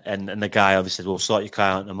there, and the guy obviously said, "We'll sort your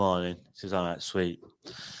car out in the morning." He says, "All right, sweet."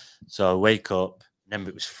 So I wake up.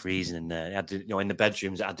 Remember, it was freezing in there. It had in the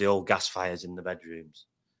bedrooms, it had the old gas fires in the bedrooms,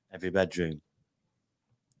 every bedroom.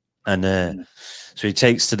 And so he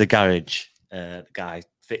takes to the garage. The guy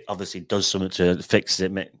obviously does something to fix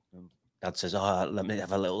it. Dad says, "Oh, let me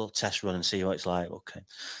have a little test run and see what it's like." Okay.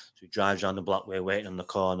 So he drives around the block. We're waiting on the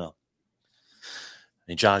corner. And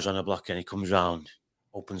he drives around the block and he comes round,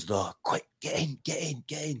 opens the door. "Quick, get in.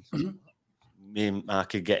 Mm-hmm. Me and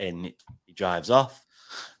Marky get in. He drives off.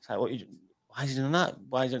 It's like, why is he doing that?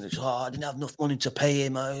 Why is he doing this? "Oh, I didn't have enough money to pay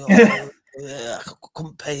him. I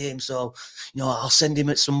couldn't pay him. So, I'll send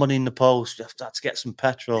him some money in the post. You have to get some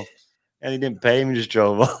petrol." And he didn't pay him. He just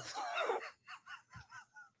drove off.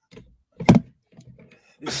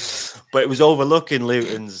 But it was overlooking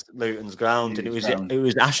Luton's ground, and it was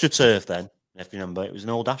AstroTurf then. If you remember, it was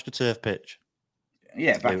an old AstroTurf pitch.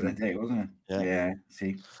 Yeah, back in the day, wasn't it? Yeah.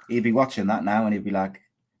 See, he'd be watching that now, and he'd be like,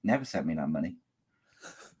 "Never sent me that money."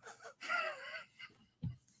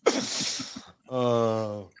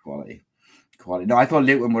 Oh, quality. No, I thought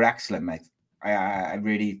Luton were excellent, mate. I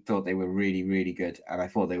really thought they were really, really good, and I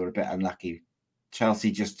thought they were a bit unlucky.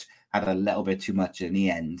 Chelsea just had a little bit too much in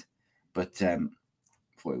the end, but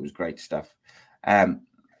thought it was great stuff.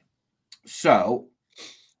 So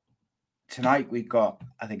tonight we got,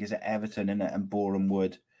 I think, is it Everton in it and Boreham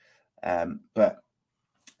Wood, but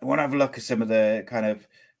I want to have a look at some of the kind of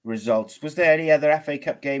results. Was there any other FA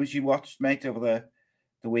Cup games you watched, mate, over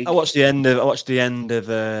the week? I watched the end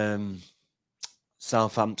of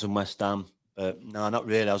Southampton West Ham. No, not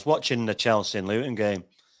really. I was watching the Chelsea and Luton game.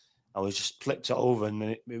 I was just flicked it over, and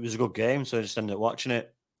it was a good game, so I just ended up watching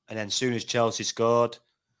it. And then as soon as Chelsea scored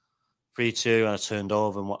 3-2, I turned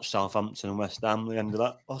over and watched Southampton and West Ham. The end of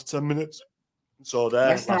that last 10 minutes. So there,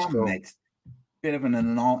 West Ham, mate, bit of an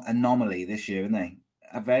anomaly this year, isn't they?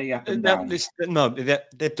 A very up and down.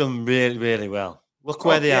 They've done really, really well. Look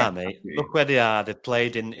where they are, mate. Absolutely. Look where they are. They've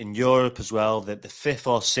played in Europe as well. They're the 5th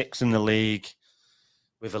or 6th in the league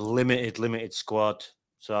with a limited squad.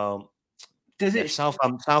 So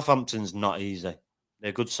Southampton's not easy. They're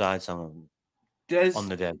a good side, some of them. Does on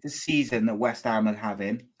the day. The season that West Ham are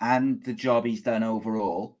having and the job he's done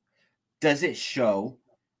overall, does it show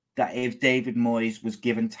that if David Moyes was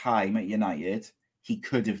given time at United, he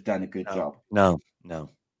could have done a good job? No.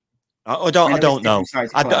 I don't know.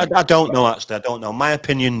 I don't know, actually. I don't know. My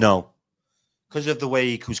opinion, no. Because of the way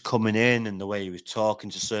he was coming in and the way he was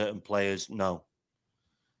talking to certain players, no.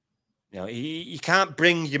 You can't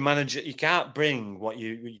bring your manager, you can't bring what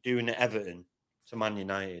you're doing at Everton to Man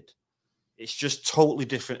United. It's just totally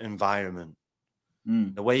different environment.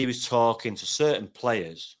 The way he was talking to certain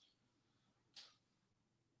players,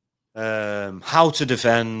 how to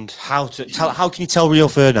defend, how can you tell Rio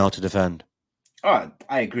Ferdinand how to defend? Oh,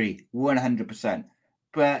 I agree, 100%.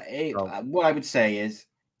 But what I would say is,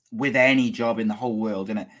 with any job in the whole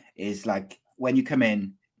world, is like when you come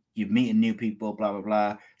in, you're meeting new people, blah, blah,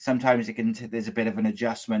 blah. Sometimes there's a bit of an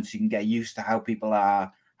adjustment so you can get used to how people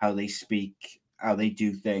are, how they speak, how they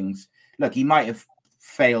do things. Look, he might have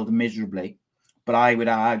failed miserably, but I would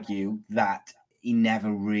argue that he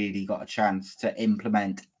never really got a chance to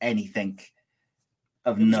implement anything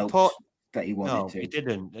of note that he wanted to. No, he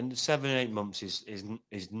didn't. And 7-8 months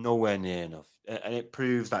is nowhere near enough. And it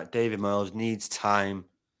proves that David Moyes needs time.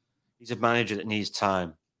 He's a manager that needs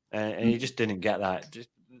time. And he just didn't get that.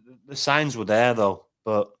 The signs were there, though.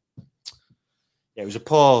 But it was a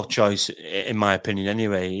poor choice, in my opinion,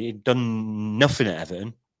 anyway. He'd done nothing at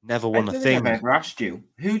Everton. Never won a thing. I've ever asked you,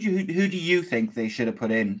 who do you think they should have put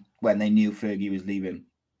in when they knew Fergie was leaving?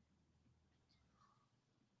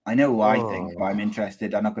 I know who I think, but I'm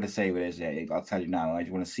interested. I'm not going to say what it is. I'll tell you now. I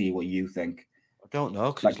just want to see what you think. I don't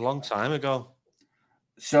know, because it's a long time ago.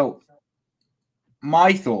 So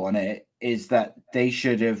my thought on it is that they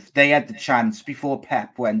had the chance before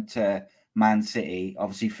Pep went to Man City.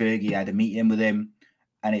 Obviously, Fergie had a meeting with him,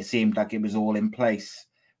 and it seemed like it was all in place.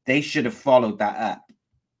 They should have followed that up.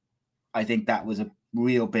 I think that was a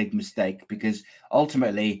real big mistake because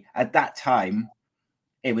ultimately at that time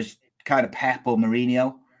it was kind of Pep or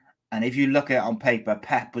Mourinho. And if you look at it on paper,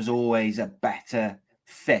 Pep was always a better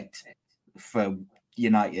fit for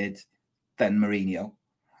United than Mourinho.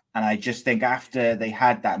 And I just think after they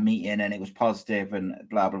had that meeting and it was positive and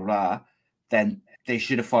blah, blah, blah, then they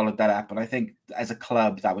should have followed that up. And I think as a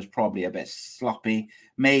club, that was probably a bit sloppy.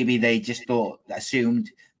 Maybe they just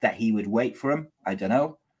assumed that he would wait for him. I don't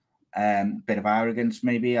know. Bit of arrogance,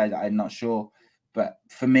 maybe. I'm not sure. But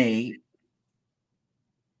for me,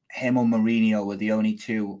 him or Mourinho were the only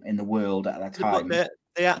two in the world at that time.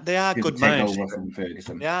 They are good managers. Over from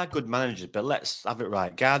Ferguson. They are good managers, but let's have it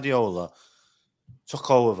right. Guardiola took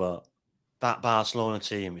over that Barcelona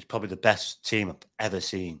team. It's probably the best team I've ever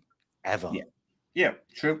seen, ever. Yeah,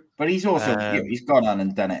 true. But he's also he's gone on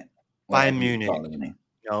and done it. Bayern Munich,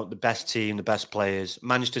 the best team, the best players.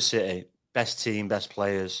 Manchester City, best team, best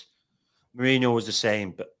players. Mourinho was the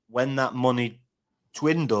same, but when that money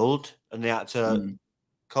dwindled and they had to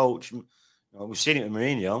coach, we've seen it with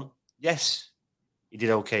Mourinho. Yes, he did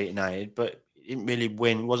okay at United, but he didn't really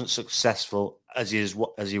win. He wasn't successful as he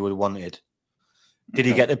would have wanted. Did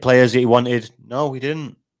he get the players that he wanted? No, he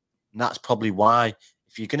didn't. And that's probably why.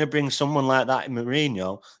 If you're going to bring someone like that in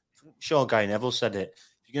Mourinho, I'm sure Gary Neville said it.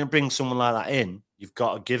 If you're going to bring someone like that in, you've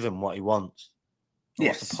got to give him what he wants.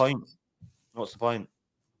 What's the point? What's the point?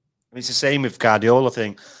 And it's the same with Guardiola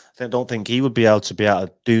thing. I don't think he would be able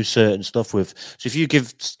to do certain stuff with. So if you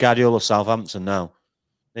give Guardiola Southampton now,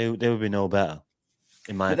 they would be no better,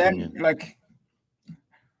 in my opinion.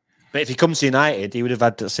 But if he comes to United, he would have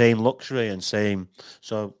had the same luxury and same.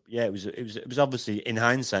 So yeah, it was obviously in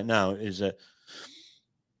hindsight now it was a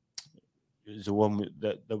one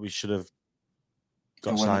that we should have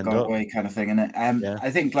got signed up. Away kind of thing, isn't it?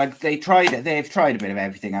 I think they've tried a bit of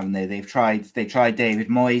everything, haven't they? They tried David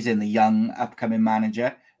Moyes in the young upcoming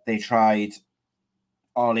manager. They tried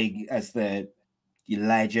Ollie as the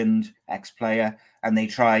legend ex-player, and they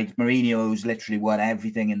tried Mourinho, who's literally won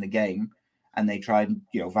everything in the game, and they tried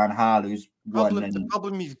Van Gaal, who's The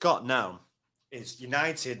problem you've got now is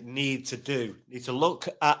United need to look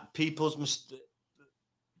at people's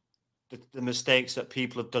the mistakes that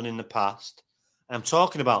people have done in the past. And I'm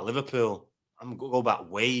talking about Liverpool. I'm going to go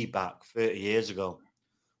way back 30 years ago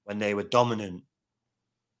when they were dominant.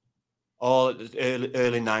 All the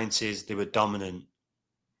early 90s, they were dominant.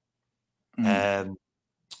 And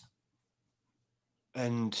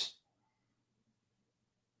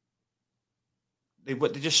they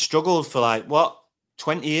just struggled for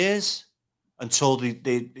 20 years until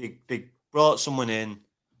they brought someone in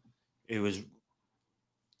who was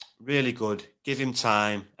really good. Give him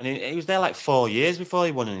time, and he was there 4 years before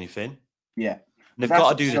he won anything. Yeah, and they've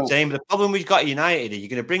got to do the same. But the problem we've got at United, you're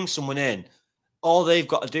going to bring someone in. All they've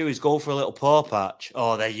got to do is go for a little paw patch.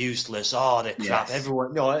 Oh, they're useless. Oh, they're crap. Yes.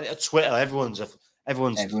 Everyone, at Twitter, everyone's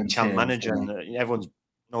champ manager, and everyone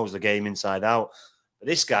knows the game inside out. But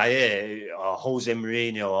this guy here, or Jose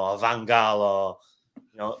Mourinho, or Van Gaal, or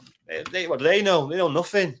what do they know? They know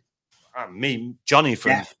nothing. Me, Johnny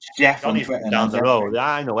from Johnny from down the road.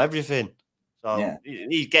 I know everything. So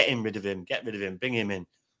he's getting rid of him. Get rid of him. Bring him in.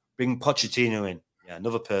 Bring Pochettino in. Yeah,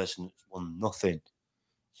 another person that's won nothing.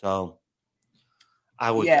 So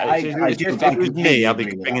I would. Yeah, if it was me, I'd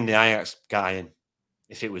be bringing the Ajax guy in.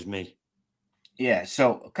 If it was me. Yeah.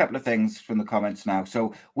 So a couple of things from the comments now.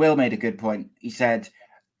 So Will made a good point. He said,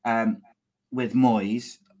 with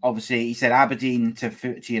Moyes, obviously, he said Aberdeen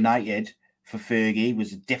to United for Fergie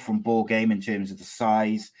was a different ball game in terms of the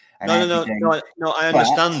size. And no. I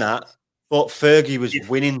understand that, but Fergie was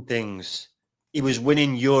winning things. He was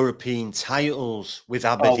winning European titles with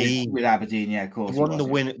Aberdeen. With Aberdeen, yeah, of course. He won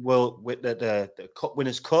the Cup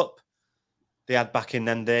Winners' Cup they had back in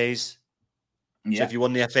them days. Yeah. So if you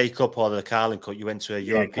won the FA Cup or the Carling Cup, you went to a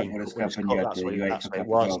European Cup. That's what it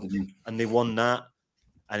was. And they won that.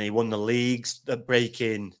 And he won the leagues that break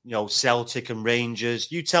in, Celtic and Rangers.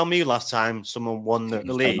 You tell me last time someone won the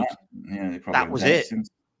league. That was it.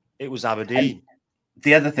 It was Aberdeen. And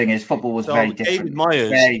the other thing is football was very different. David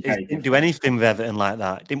Moyes didn't do anything with Everton like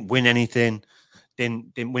that. Didn't win anything.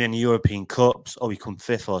 Didn't win any European Cups. He come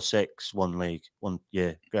 5th or 6th, one league.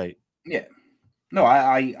 Great. Yeah. No,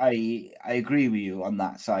 I agree with you on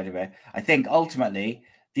that side of it. I think ultimately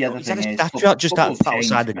the other thing is statue just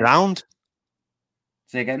outside the ground.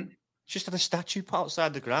 Say again? Just had a statue put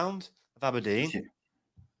outside the ground of Aberdeen. Sure.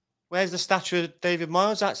 Where's the statue of David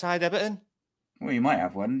Moyes outside Everton? Well, you might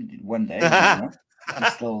have one day.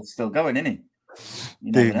 He's still going, isn't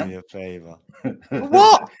he? Do me a favour.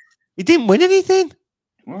 What? He didn't win anything?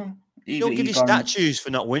 Well, you don't give you statues for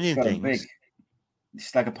not winning things.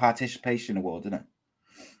 It's like a participation award, isn't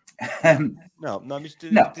it? No.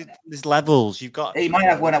 There's levels. You've got. He might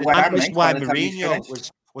have one at West Ham. That's why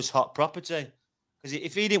Mourinho was hot property. Because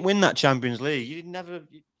if he didn't win that Champions League, he wouldn't have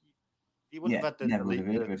had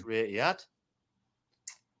the career he had.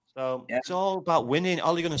 So it's all about winning.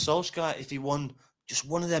 Ole Gunnar Solskjaer, if he won just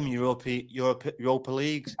one of them Europa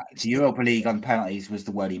Leagues. The Europa League on penalties was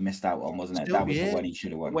the one he missed out on, wasn't it? That was the one he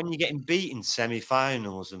should have won. When you're getting beaten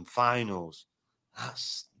semi-finals and finals,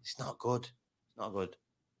 it's not good. It's not good.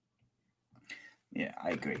 Yeah,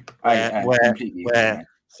 I agree. Where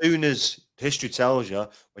soon as history tells you,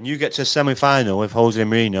 when you get to a semi-final with Jose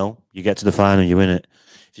Mourinho, you get to the final, you win it.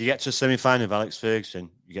 If you get to a semi-final with Alex Ferguson,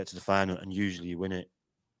 you get to the final, and usually you win it.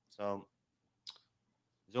 So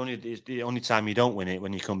it's the only time you don't win it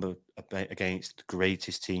when you come against the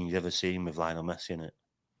greatest team you've ever seen with Lionel Messi in it.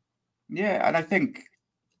 Yeah, and I think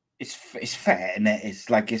it's fair, isn't it? It's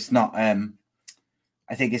like it's not.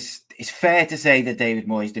 I think it's fair to say that David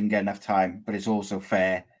Moyes didn't get enough time, but it's also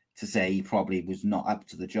fair to say he probably was not up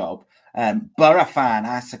to the job. Borough fan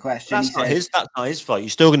asked a question. That's not his fault. You're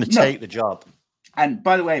still going to take the job. And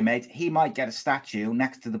by the way, mate, he might get a statue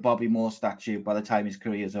next to the Bobby Moore statue by the time his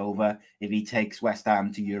career is over if he takes West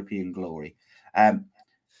Ham to European glory.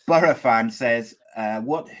 Borough fan says,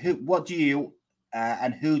 "What do you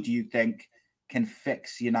and who do you think can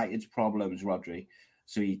fix United's problems, Rodri?"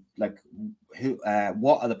 So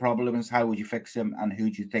what are the problems? How would you fix them? And who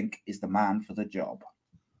do you think is the man for the job?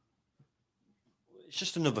 It's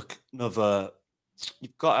just another.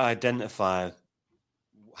 You've got to identify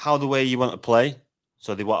how the way you want to play.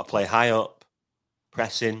 So they want to play high up,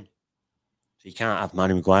 pressing. So you can't have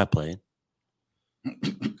Manny Maguire playing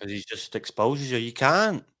because he just exposes you. You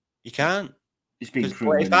can't. It's been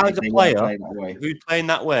proven. If I was a player who's playing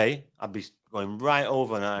that way, I'd be going right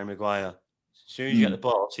over on Harry Maguire. As soon as you get the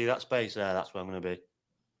ball, see that space there, that's where I'm going to be.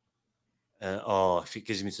 Or if he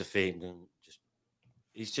gives me to feet, then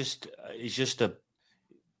he's just he's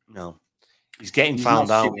getting found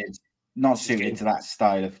out. Not suited to that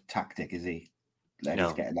style of tactic, is he?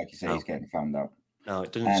 he's getting, like you say, he's getting found out. No,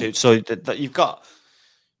 it doesn't suit. So that you've got,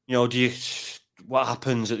 what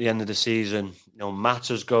happens at the end of the season?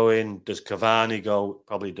 Mata's going. Does Cavani go?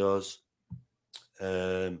 Probably does.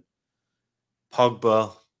 Pogba.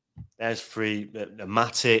 There's 3.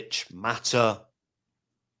 Matic, Mata.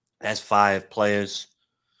 There's 5 players.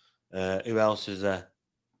 Who else is there?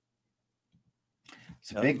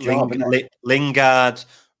 It's a big job, isn't it? Lingard.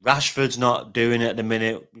 Rashford's not doing it at the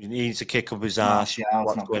minute. He needs to kick up his ass.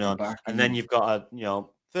 What's going on? And then you've got to,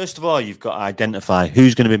 first of all, you've got to identify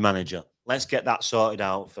who's going to be manager. Let's get that sorted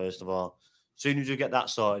out, first of all. As soon as we get that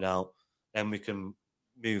sorted out, then we can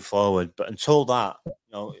move forward. But until that,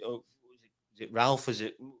 is it Ralph? Who's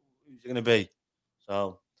it going to be?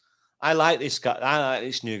 So I like this guy. I like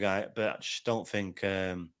this new guy, but I just don't think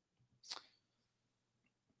the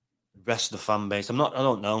rest of the fan base. I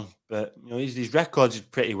don't know, but his records is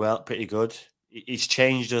pretty good. He's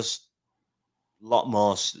changed us a lot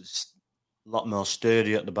more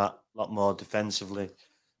sturdy at the back, a lot more defensively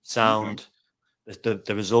sound. The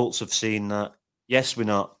results have seen that. Yes, we're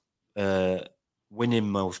not winning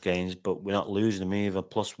most games, but we're not losing them either.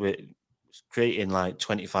 Plus, we're creating like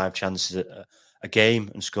 25 chances a game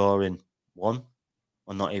and scoring 1,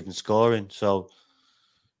 or not even scoring. So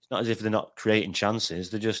it's not as if they're not creating chances.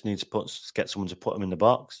 They just need to get someone to put them in the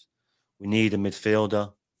box. We need a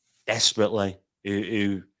midfielder desperately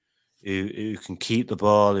who can keep the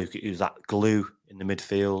ball, who's that glue in the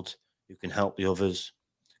midfield, who can help the others.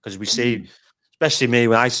 Because we see, especially me,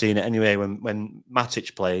 when I've seen it anyway, when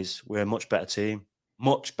Matic plays, we're a much better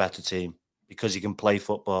team, because he can play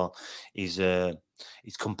football. He's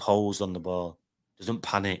composed on the ball, doesn't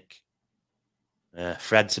panic.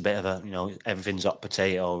 Fred's a bit of a, everything's hot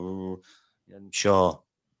potato. I'm sure,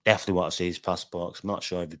 definitely want to see his passport. I'm not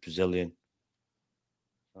sure if he's Brazilian.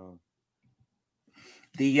 So.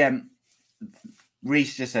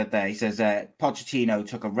 Reece just said there, he says, Pochettino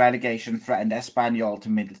took a relegation-threatened Espanyol to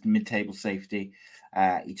mid-table safety.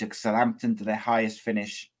 He took Southampton to their highest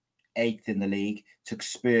finish, 8th in the league. Took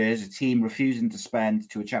Spurs, a team refusing to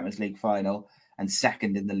spend, to a Champions League final, and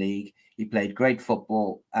 2nd in the league. He played great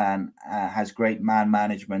football and has great man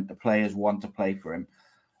management. The players want to play for him.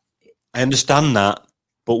 I understand that,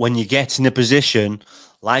 but when you get in a position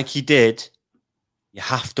like he did, you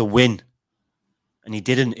have to win. And he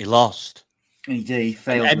didn't. He lost. And he did. He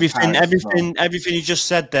failed. Everything he just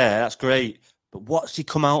said there, that's great. But what's he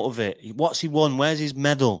come out of it? What's he won? Where's his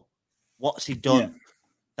medal? What's he done? Yeah.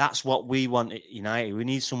 That's what we want at United. We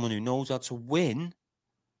need someone who knows how to win.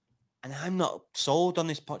 And I'm not sold on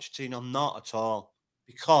this Pochettino. I'm not at all,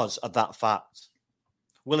 because of that fact.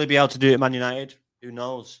 Will he be able to do it at Man United? Who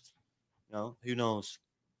knows? Who knows?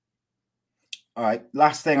 All right.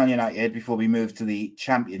 Last thing on United before we move to the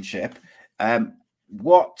Championship. If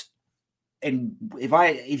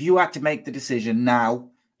you had to make the decision now,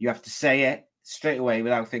 you have to say it straight away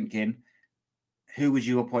without thinking, who would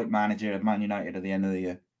you appoint manager at Man United at the end of the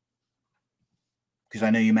year? Because I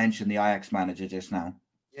know you mentioned the Ajax manager just now.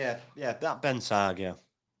 Yeah, that Ben Saar, yeah.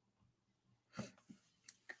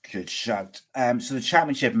 Good shout. So the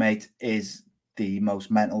Championship, mate, is the most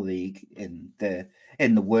mental league in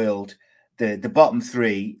the world. The bottom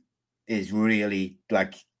 3 is really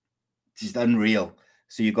just unreal.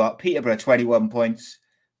 So you've got Peterborough 21 points,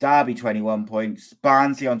 Derby 21 points,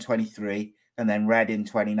 Barnsley on 23, and then Reading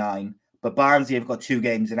 29. But Barnsley have got 2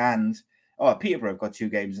 games in hand. Peterborough have got 2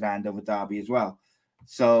 games in hand over Derby as well.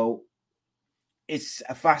 So it's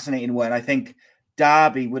a fascinating one. I think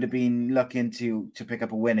Derby would have been looking to pick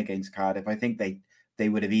up a win against Cardiff. I think they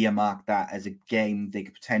would have earmarked that as a game they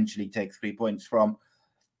could potentially take 3 points from.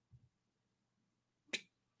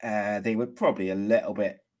 They were probably a little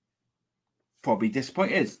bit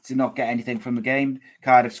disappointed to not get anything from the game.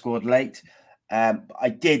 Cardiff scored late. I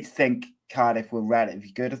did think Cardiff were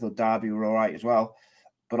relatively good. I thought Derby were all right as well.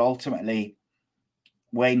 But ultimately,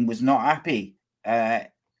 Wayne was not happy. I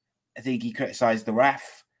think he criticised the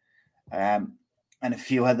ref and a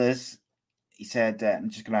few others. He said, I'm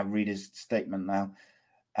just going to read his statement now.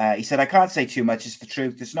 He said, I can't say too much. It's the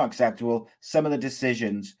truth. It's not acceptable. Some of the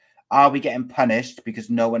decisions, are we getting punished because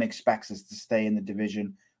no one expects us to stay in the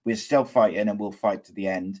division? We're still fighting and we'll fight to the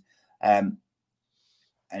end. And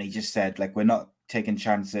he just said, we're not taking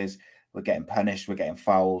chances. We're getting punished. We're getting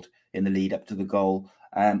fouled in the lead up to the goal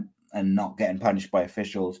and not getting punished by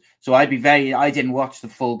officials. So I didn't watch the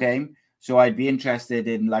full game. So I'd be interested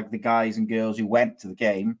in the guys and girls who went to the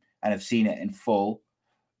game and have seen it in full.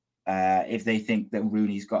 If they think that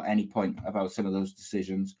Rooney's got any point about some of those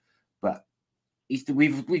decisions. But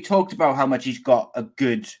we talked about how much he's got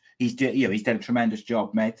he's done a tremendous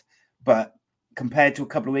job, mate. But compared to a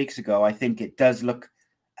couple of weeks ago, I think it does look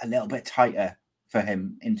a little bit tighter for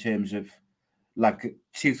him in terms of, like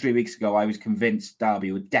 2-3 weeks ago, I was convinced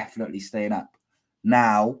Derby would definitely staying up.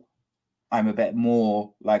 Now, I'm a bit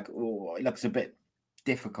more like, oh, it looks a bit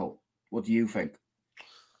difficult. What do you think?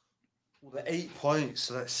 Well, the 8 points,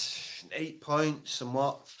 so that's 8 points and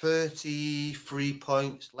 33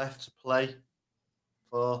 points left to play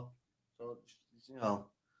for. So,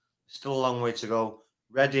 still a long way to go.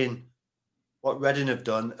 What Reading have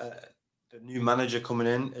done, the new manager coming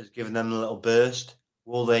in has given them a little burst.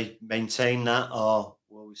 Will they maintain that, or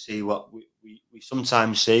will we see what we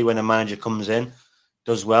sometimes see when a manager comes in,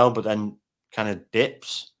 does well, but then kind of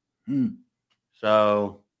dips?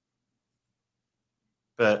 So,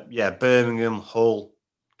 but yeah, Birmingham, Hull,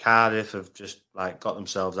 Cardiff have just got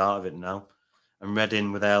themselves out of it now, and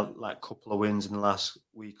Reading, without a couple of wins in the last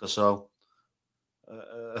week or so,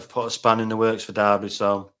 have put a span in the works for Derby.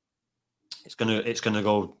 So it's gonna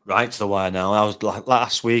go right to the wire now. I was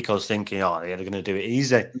last week, I was thinking, oh, they're gonna do it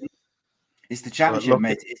easy. It's the championship,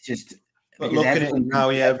 mate. It's just. But looking at it now,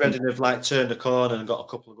 Reading have turned a corner and got a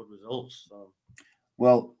couple of good results. So.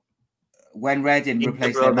 Well, when Reading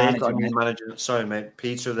replaced their manager, sorry, mate,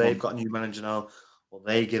 Peter, they've got a new manager now. Well,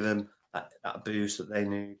 they give him that boost that they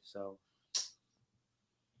need. So,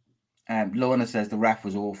 Lorna says the ref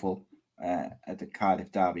was awful at the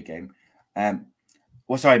Cardiff Derby game.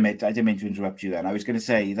 Well, sorry, mate, I didn't mean to interrupt you. Then I was going to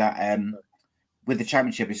say that with the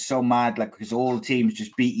championship, it's so mad, because all teams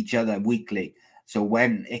just beat each other weekly. So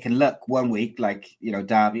when it can look one week like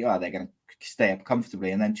Derby, they're going to stay up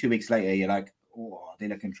comfortably, and then 2 weeks later you're like, oh, they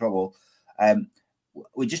look in trouble.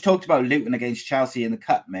 We just talked about Luton against Chelsea in the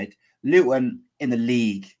cup, mate. Luton in the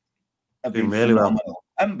league have been really phenomenal,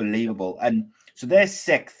 unbelievable, and so they're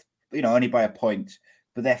sixth, only by a point,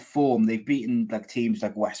 but their form, they've beaten teams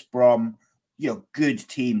like West Brom, good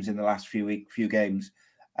teams in the last few games.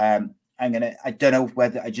 I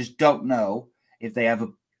just don't know if they have a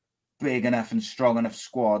big enough and strong enough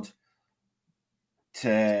squad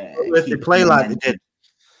to. If they play like they did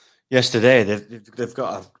yesterday, they've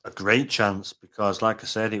got a great chance, because, like I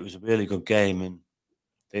said, it was a really good game and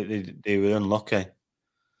they were unlucky.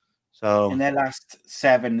 So in their last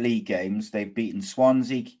 7 league games, they've beaten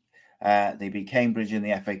Swansea, they beat Cambridge in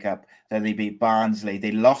the FA Cup, then they beat Barnsley,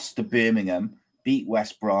 they lost to Birmingham, beat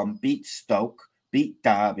West Brom, beat Stoke, beat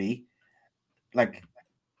Derby.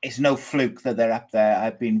 It's no fluke that they're up there.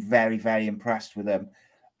 I've been very, very impressed with them.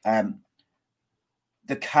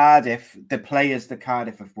 The players the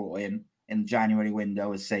Cardiff have brought in the January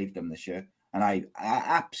window has saved them this year. And I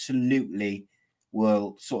absolutely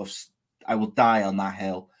will I will die on that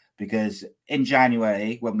hill, because in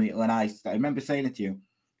January, when I remember saying it to you,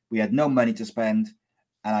 we had no money to spend.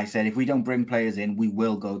 And I said, if we don't bring players in, we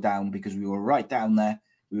will go down, because we were right down there.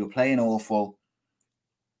 We were playing awful.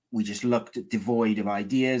 We just looked devoid of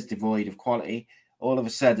ideas, devoid of quality. All of a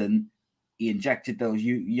sudden, he injected those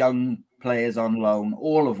young players on loan,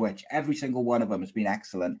 all of which, every single one of them has been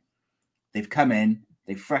excellent. They've come in,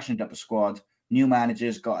 they've freshened up a squad. New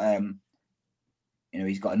manager's got,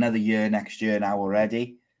 he's got another year next year now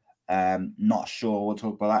already. Not sure, we'll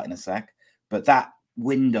talk about that in a sec. But that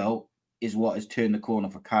window is what has turned the corner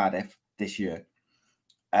for Cardiff this year.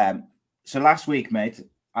 So last week, mate,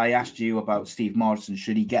 I asked you about Steve Morrison.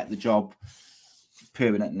 Should he get the job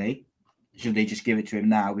permanently? Should they just give it to him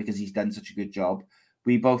now because he's done such a good job?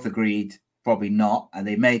 We both agreed probably not. And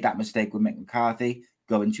they made that mistake with Mick McCarthy,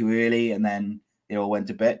 going too early, and then it all went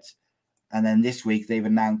to bits. And then this week they've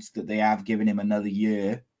announced that they have given him another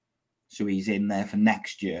year. So he's in there for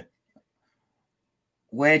next year.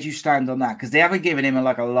 Where do you stand on that? Because they haven't given him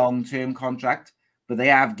a long-term contract, but they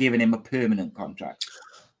have given him a permanent contract.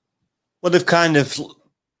 Well, they've kind of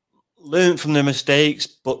learned from their mistakes,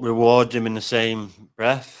 but reward him in the same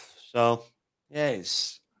breath. So, yeah,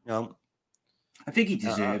 it's, I think he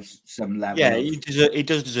deserves some level. Yeah, he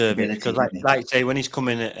does deserve it, because, like you say, when he's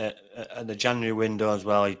coming at the January window as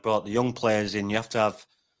well, he brought the young players in. You have to have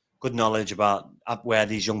good knowledge about where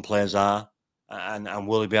these young players are, and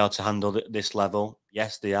will he be able to handle this level?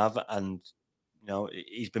 Yes, they have, and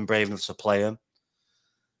he's been brave enough to play them.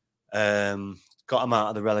 Got them out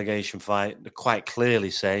of the relegation fight. They're quite clearly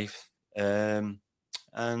safe, and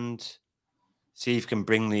see if he can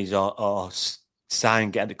bring these or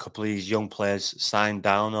get a couple of these young players signed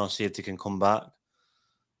down, or see if they can come back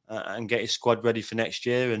and get his squad ready for next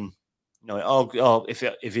year. And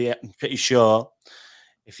if he, I'm pretty sure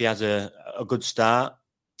if he has a good start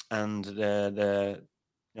and the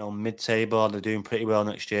mid-table, they're doing pretty well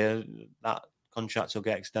next year, that contract will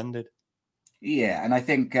get extended. Yeah, and I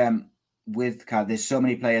think with there's so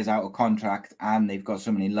many players out of contract, and they've got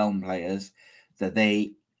so many loan players that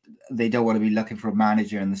they don't want to be looking for a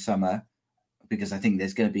manager in the summer, because I think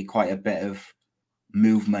there's going to be quite a bit of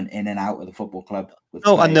movement in and out of the football club.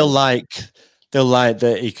 And they'll like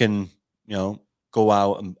that he can, go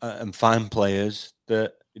out and find players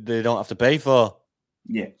that they don't have to pay for.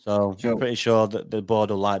 Yeah. So I'm pretty sure that the board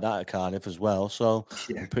will like that at Cardiff as well. So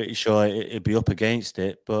I'm pretty sure it'd be up against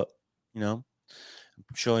it. But, I'm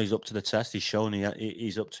sure he's up to the test. He's shown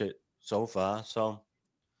he's up to it so far. So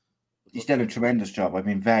he's done a tremendous job. I've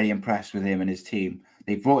been very impressed with him and his team.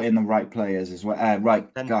 They brought in the right players as well.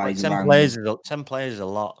 Guys. 10 players is a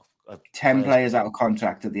lot. 10 players out of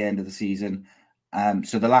contract at the end of the season.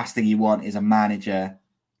 So the last thing you want is a manager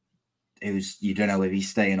you don't know if he's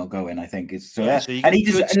staying or going. I think it's so.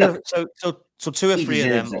 So 2 or 3 of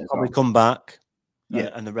them will probably come back.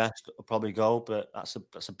 And the rest will probably go. But that's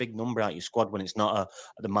a big number out your squad when it's not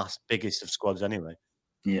the biggest of squads anyway.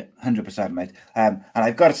 Yeah, 100%, mate. And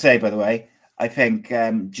I've got to say, by the way, I think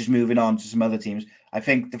just moving on to some other teams, I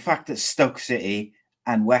think the fact that Stoke City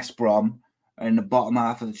and West Brom are in the bottom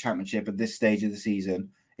half of the Championship at this stage of the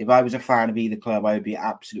season, if I was a fan of either club, I would be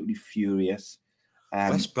absolutely furious.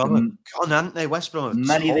 West Brom have gone, haven't they? West Brom have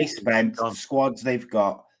money they spent, squads they've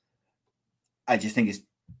got. I just think it's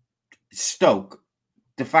Stoke.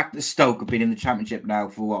 The fact that Stoke have been in the Championship now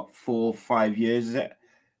for 4 or 5 years, is it?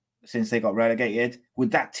 Since they got relegated,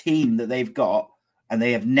 with that team that they've got, and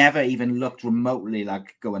they have never even looked remotely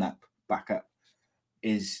like going back up,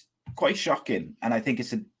 is quite shocking. And I think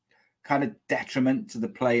it's a kind of detriment to the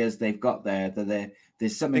players they've got there. That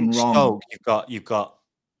there's something wrong. Stoke, you've got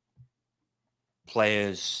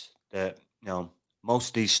players that most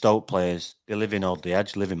of these Stoke players, they live in Old the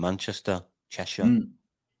Edge, live in Manchester, Cheshire.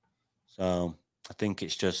 So I think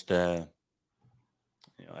it's just have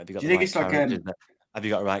you got have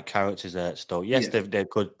you got the right characters there at Stoke? Yes, they're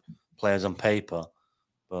good players on paper,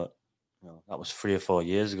 but that was 3 or 4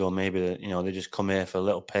 years ago. Maybe they just come here for a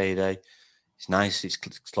little payday. It's nice. It's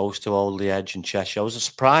close to Old the Edge and Cheshire. I was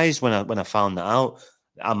surprised when I found that out.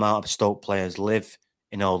 The amount of Stoke players live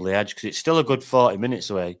in Old the Edge, because it's still a good 40 minutes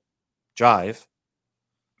away drive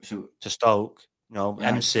to Stoke.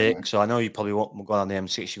 M6. So I know you probably won't go on the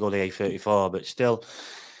M6. You go the A34, but still,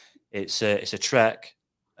 it's a trek.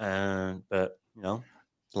 But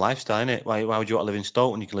lifestyle, innit? Why would you want to live in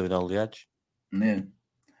Stoke when you can live in Old the Edge? Yeah.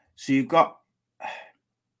 So you've got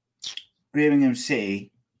Birmingham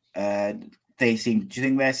City. Do you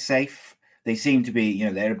think they're safe? They seem to be.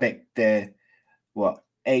 They're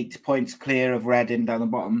 8 points clear of Reading down the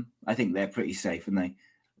bottom. I think they're pretty safe, aren't they?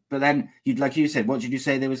 But then, like you said, what did you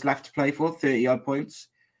say there was left to play for? 30-odd points?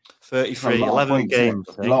 33, 11 games.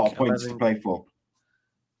 A lot of points to play for.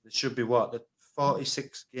 It should be the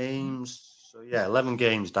 46 games. So, 11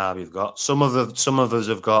 games Derby have got. Some of us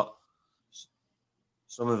have got...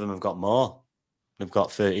 Some of them have got more. They've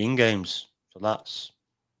got 13 games. So that's...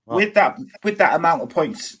 With that amount of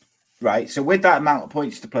points, right? So with that amount of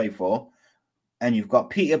points to play for, and you've got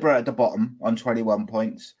Peterborough at the bottom on 21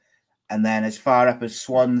 points, and then as far up as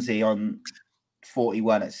Swansea on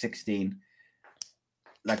 41 at 16.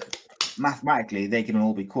 Like, mathematically, they can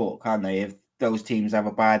all be caught, can't they? If those teams have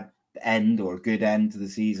a bad end or a good end to the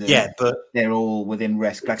season, but they're all within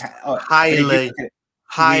risk. Like highly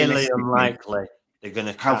unlikely they're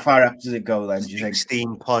going to. How far up does it go then? Do you think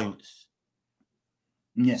 16 points?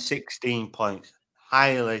 Yeah, 16 points.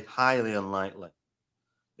 Highly unlikely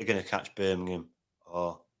they're going to catch Birmingham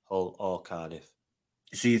or Hull or Cardiff.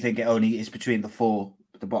 So you think it only is between the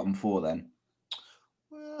bottom 4 then?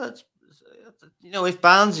 Well, if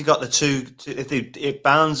Barnsley got the if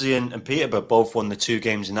Barnsley and Peterborough both won the 2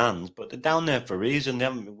 games in hand, but they're down there for a reason. They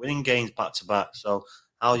haven't been winning games back to back. So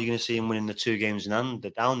how are you going to see them winning the 2 games in hand?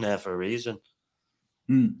 They're down there for a reason.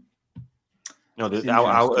 Out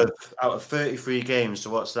of 33 games, so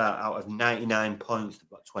what's that? Out of 99 points, they've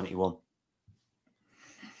got 21.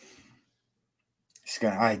 It's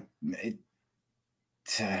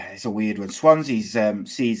a weird one. Swansea's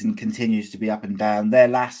season continues to be up and down. Their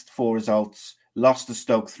last 4 results: lost to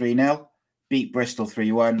Stoke 3-0, beat Bristol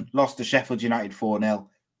 3-1, lost to Sheffield United 4-0,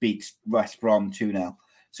 beat West Brom 2-0.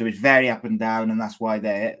 So it's very up and down, and that's why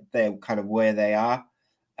they're kind of where they are.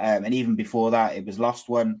 And even before that, it was lost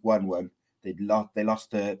 1, won 1. They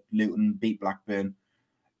lost to Luton, beat Blackburn.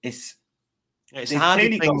 It's the hardest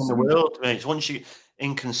thing in the world, mate. It's once you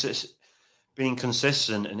being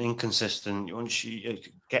consistent and inconsistent, once you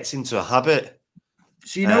gets into a habit.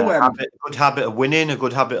 So a good habit of winning, a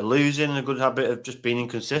good habit of losing, a good habit of just being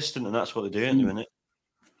inconsistent, and that's what they're doing at the minute.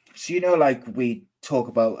 So like we talk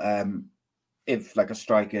about if like a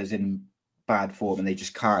striker's in bad form and they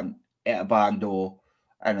just can't hit a barn door,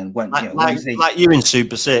 And then when like you in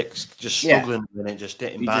Super Six, just struggling with it, just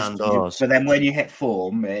hitting barn doors. But then when you hit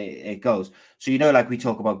form, it goes. So like we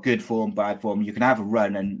talk about good form, bad form. You can have a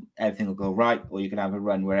run and everything will go right, or you can have a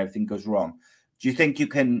run where everything goes wrong. Do you think you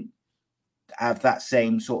can have that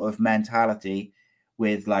same sort of mentality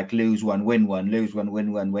with like lose one, win one, lose one,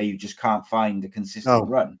 win one, where you just can't find a consistent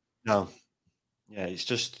run? No. Yeah,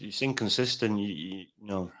 it's inconsistent. You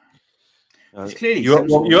know. It's clearly you're at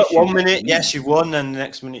 1 minute, yes, you've won, and the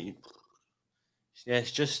next minute,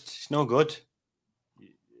 it's no good.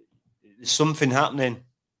 There's something happening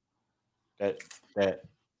that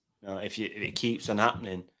if it keeps on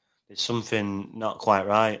happening, there's something not quite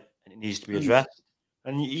right, and it needs to be addressed.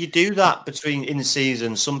 And you do that between in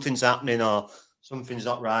season, something's happening or something's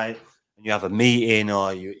not right, and you have a meeting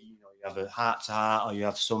or you have a heart to heart or you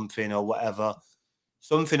have something or whatever.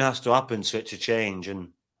 Something has to happen for it to change,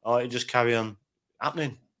 or it just carry on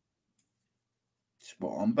happening.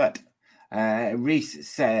 Spot on. But Reese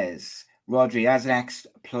says, Rodri, as an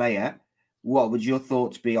ex-player, what would your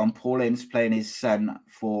thoughts be on Paul Ince playing his son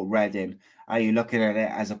for Reading? Are you looking at it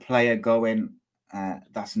as a player going,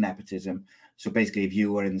 that's nepotism? So basically, if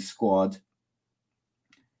you were in the squad,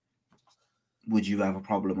 would you have a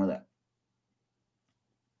problem with it?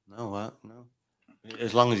 No.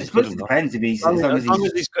 As long as he's good enough. Depends if he's,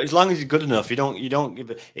 as long as he's good enough, you don't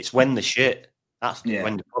give it. It's when the shit. That's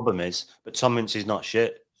when the problem is. But Tom Ince is not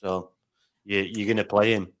shit, so you're going to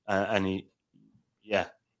play him, and he,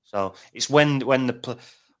 So it's when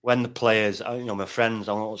the players, my friends,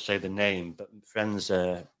 I won't say the name, but friends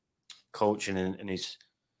coaching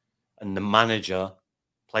and the manager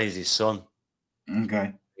plays his son.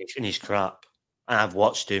 Okay, and he's crap. And I've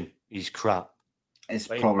watched him. He's crap. It's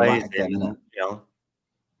problematic, isn't it?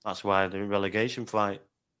 That's why the relegation fight.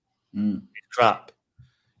 It's crap.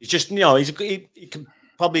 He's just, he can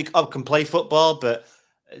probably can play football, but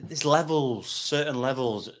there's levels, certain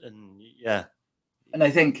levels, and And I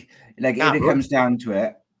think, if it comes down to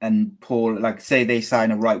it, and Paul, say they sign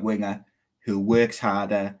a right winger who works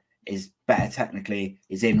harder, is better technically,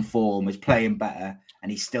 is in form, is playing better,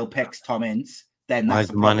 and he still picks Tom Ince, then that's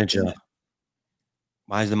the manager.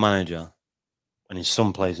 Why is the manager, when his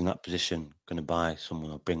son plays in that position, going to buy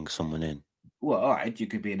someone or bring someone in? Well, all right, you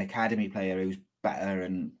could be an academy player who's better,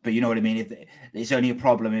 but you know what I mean? It's only a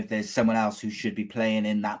problem if there's someone else who should be playing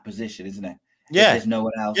in that position, isn't it? Yeah. If there's no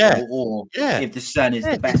one else, or if the son is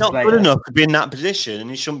the best player. If he's not player. good enough to be in that position and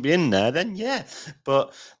he shouldn't be in there, then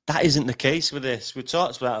But that isn't the case with this. We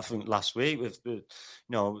talked about it, I think, last week with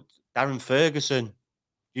Darren Ferguson.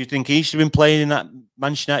 Do you think he should have been playing in that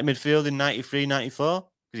Manchester United midfield in 93, 94?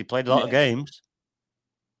 Because he played a lot of games.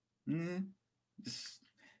 Mm.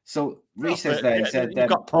 So, Reece says there, he said... You've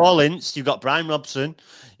got Paul Ince, you've got Brian Robson,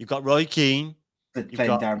 you've got Roy Keane. Playing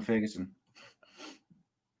Darren Ferguson.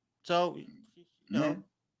 So...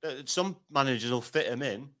 some managers will fit him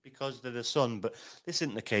in because they're the son, but this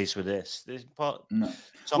isn't the case with this.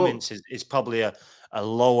 Tom Ince is probably a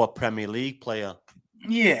lower Premier League player.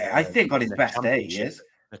 Yeah, I think on his best day he is.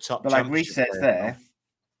 But like Reece says there,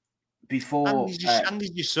 before... And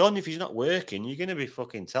he's your son. If he's not working, you're going to be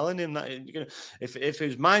fucking telling him that. If it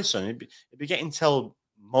was my son, he'd be getting told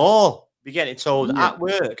more. He'd be getting told at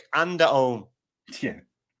work and at home. Yeah,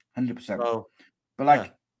 100%.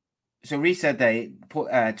 But So Reece said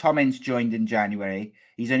Tom Ince joined in January.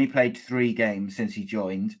 He's only played 3 games since he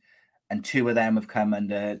joined, and 2 of them have come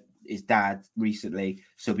under his dad recently.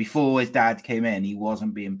 So before his dad came in, he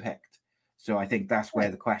wasn't being picked. So I think that's where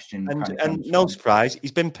the question comes from. No surprise,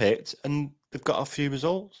 he's been picked, and they've got a few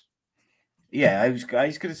results. Yeah, I was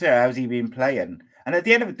going to say, how's he been playing? And at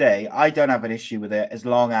the end of the day, I don't have an issue with it as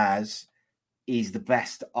long as he's the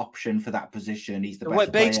best option for that position. He's the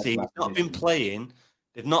best player. Basically, he's not been playing.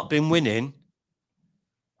 They've not been winning.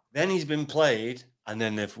 Then he's been played, and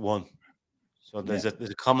then they've won. So there's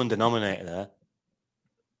a common denominator there.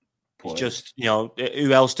 It's just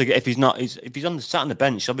who else to get if he's sat on the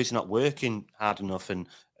bench, obviously not working hard enough, and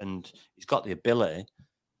he's got the ability,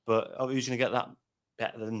 but who's going to get that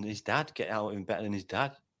better than his dad? Get out of him better than his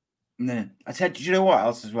dad? No, I said. Do you know what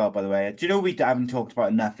else as well? By the way, do you know we haven't talked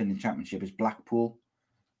about enough in the Championship is Blackpool.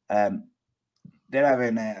 They're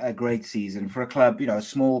having a great season for a club, a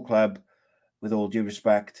small club. With all due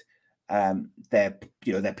respect, they're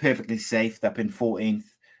perfectly safe. They're up in 14th.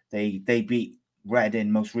 They beat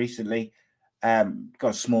Reading most recently. Got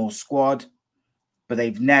a small squad, but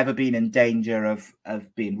they've never been in danger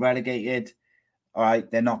of being relegated. All right,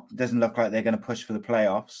 they're not. Doesn't look like they're going to push for the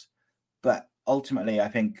playoffs, but ultimately, I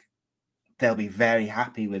think they'll be very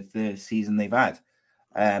happy with the season they've had.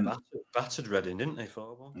 Battered Reading, didn't they,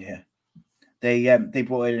 4-1? Yeah. They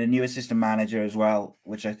brought in a new assistant manager as well,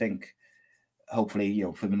 which I think hopefully,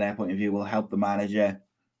 from their point of view, will help the manager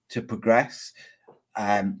to progress.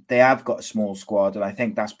 They have got a small squad, and I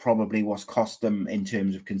think that's probably what's cost them in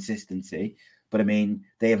terms of consistency. But I mean,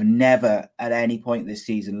 they have never at any point this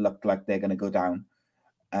season looked like they're going to go down,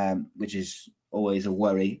 which is always a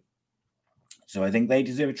worry. So I think they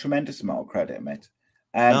deserve a tremendous amount of credit, mate.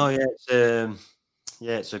 It's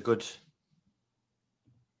a good.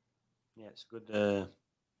 Yeah, it's a good.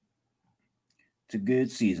 It's a good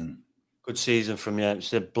season. Good season from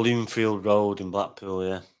It's the Bloomfield Road in Blackpool.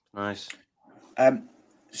 Yeah, nice.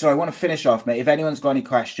 So I want to finish off, mate. If anyone's got any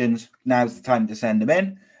questions, now's the time to send them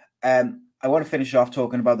in. I want to finish off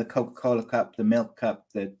talking about the Coca-Cola Cup, the Milk Cup,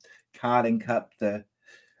 the Carling Cup, the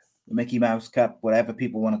Mickey Mouse Cup, whatever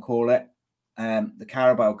people want to call it. The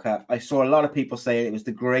Carabao Cup. I saw a lot of people say it was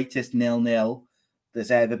the greatest 0-0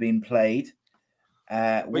 that's ever been played.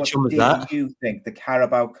 Which one was that? What did you think? The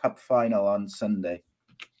Carabao Cup final on Sunday.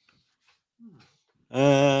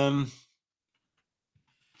 I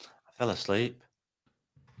fell asleep.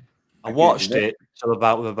 I watched it till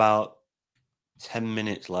about 10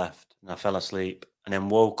 minutes left, and I fell asleep, and then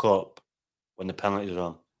woke up when the penalties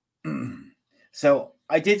were on. So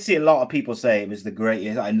I did see a lot of people say it was the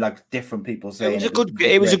greatest, and like different people saying it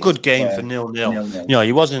was a good game for 0-0.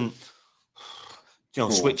 He wasn't,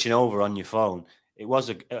 switching over on your phone. It was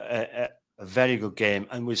a very good game,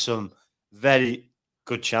 and with some very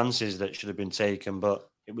good chances that should have been taken, but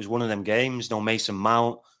it was one of them games. Mason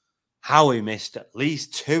Mount, how he missed at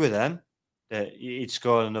least two of them. He'd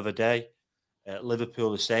score another day.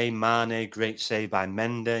 Liverpool the same. Mane, great save by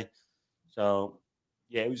Mendy. So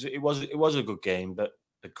yeah, it was a good game, but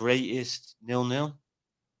the greatest 0-0.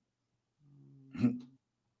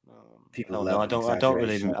 I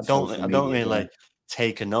don't really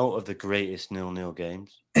take a note of the greatest 0-0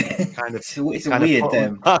 games. It's a weird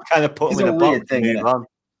thing. I kind of put them in a box and move on.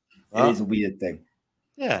 It is a weird thing.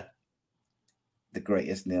 Yeah. The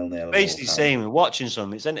greatest 0-0. Basically saying, watching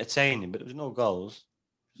something, it's entertaining, but there was no goals.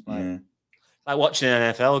 Like watching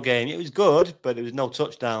an NFL game. It was good, but there was no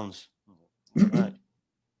touchdowns. Right.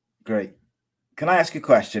 Great. Can I ask a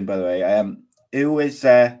question, by the way?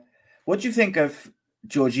 What do you think of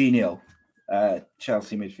Jorginho,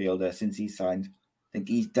 Chelsea midfielder, since he signed? Think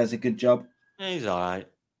he does a good job? Yeah, he's all right.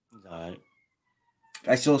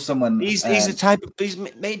 I saw someone. He's the type of.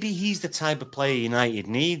 Maybe he's the type of player United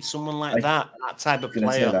needs. Someone like that type of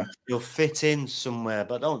player. He'll fit in somewhere,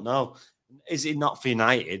 but I don't know. Is it not for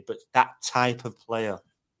United? But that type of player.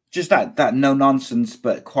 Just that no nonsense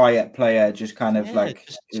but quiet player. Just kind of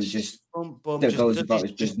just goes about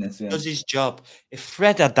his business. Does his job. If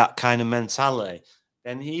Fred had that kind of mentality,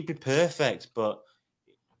 then he'd be perfect. But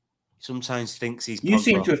sometimes thinks he's. You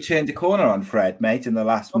seem to have turned a corner on Fred, mate, in the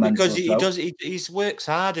last month. Because he does. He works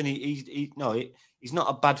hard, and he's not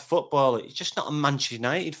a bad footballer. He's just not a Manchester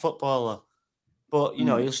United footballer. But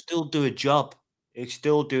he'll still do a job. He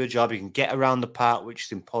can get around the park, which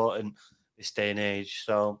is important this day and age.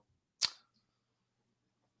 So,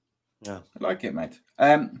 yeah, I like it, mate.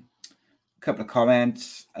 Couple of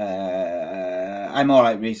comments. I'm all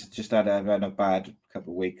right, Reece. Just had a bad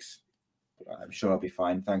couple of weeks. I'm sure I'll be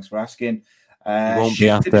fine. Thanks for asking. It won't be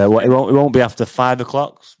after. It won't be after 5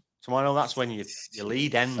 o'clock tomorrow. That's when your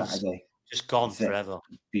lead ends. Saturday. Just gone forever.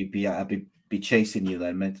 I'll be chasing you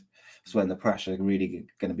then, mate. That's when the pressure really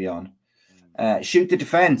going to be on. Shoot the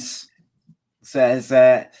defense says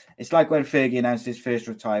it's like when Fergie announced his first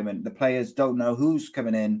retirement. The players don't know who's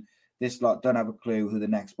coming in. This lot don't have a clue who the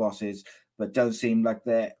next boss is, but don't seem like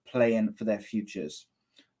they're playing for their futures.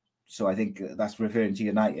 So I think that's referring to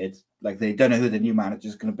United. Like they don't know who the new manager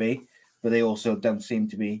is going to be, but they also don't seem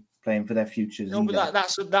to be playing for their futures. No, but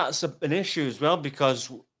that's an issue as well because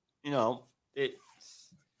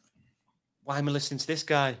why am I listening to this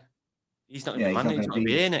guy? He's not going to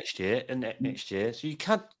be here next year and next year. So you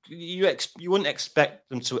can't you wouldn't expect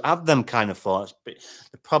them to have them kind of thoughts, but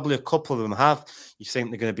probably a couple of them have. You think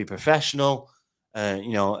they're going to be professional, and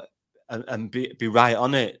be right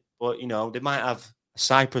on it, but they might have a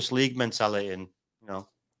Cyprus League mentality, and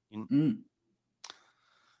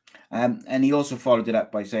and he also followed it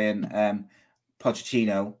up by saying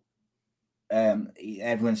Pochettino.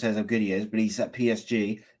 Everyone says how good he is, but he's at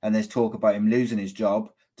PSG, and there's talk about him losing his job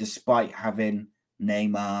despite having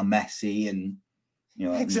Neymar, Messi, and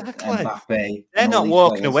exactly Mbappe. They're not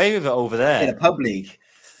walking away with it over there in a pub league.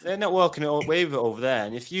 They're not walking away with it over there.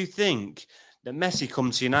 And if you think that Messi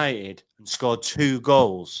comes to United and scored 2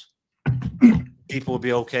 goals, people would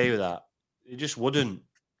be okay with that. They just wouldn't.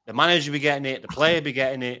 The manager would be getting it, the player would be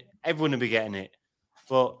getting it, everyone would be getting it.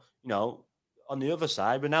 But, on the other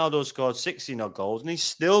side, Ronaldo scored 16 odd goals and he's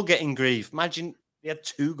still getting grief. Imagine he had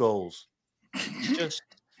 2 goals. It's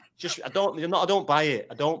just I don't buy it.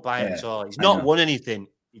 I don't buy it at all. He's not won anything.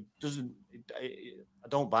 He doesn't. I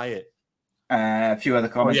don't buy it. A few other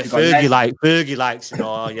comments. Fergie likes it.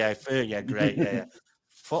 Oh yeah, Fergie, yeah, great, yeah.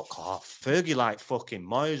 Fuck off. Fergie liked fucking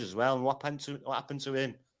Moyes as well. And what happened to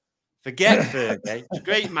him? Forget Fergie. He's a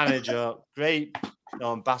great manager, great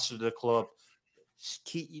ambassador of the club.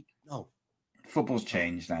 Football's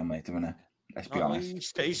changed now, mate, haven't it? Let's be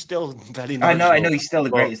honest. He's still very nice. I know he's still the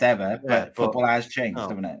greatest ever, but football has changed,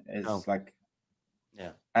 haven't it? It's like...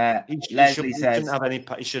 Yeah. Leslie says... Shouldn't have any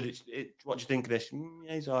part. What do you think of this?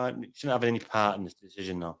 Yeah, he's all right. He shouldn't have any part in this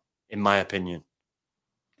decision, though, in my opinion.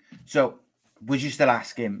 So, would you still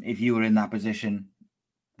ask him if you were in that position?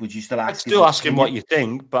 Would you still ask? I'd still ask him what you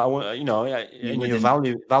think, but I want, and you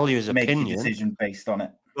value his make opinion. A decision based on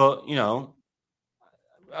it. But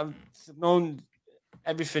I've known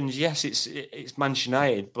everything's yes. It's Manchester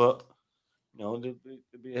United, but there'll be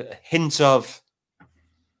a hint of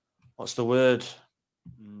what's the word?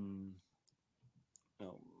 I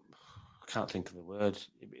can't think of the word.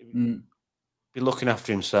 Be looking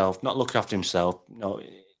after himself, not looking after himself. No,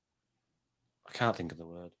 I can't think of the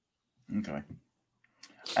word. Okay.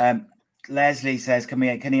 Leslie says, "Can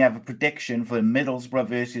he have a prediction for Middlesbrough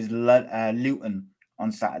versus Luton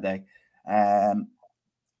on Saturday?"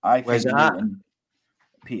 I think Luton.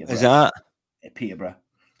 Peterborough. Is that Peterborough?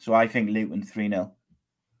 So I think Luton 3-0.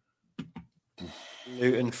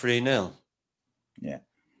 Luton 3-0. Yeah.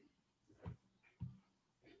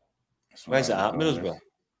 Where's it at? Middlesbrough.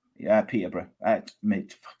 Yeah, Peterborough. Fuck's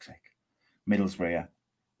sake. Middlesbrough, yeah.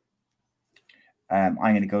 I'm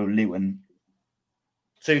going to go Luton.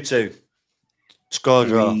 2-2. Score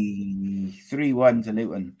draw. 3-1 to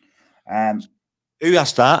Luton. Who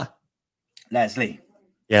asked that? Leslie.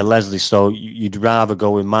 Yeah, Leslie. So you'd rather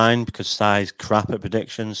go with mine because Si's crap at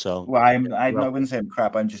predictions. So well, I wouldn't say I'm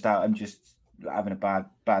crap. I'm just having a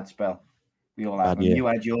bad spell. We all have them. You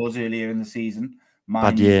had yours earlier in the season. Mine,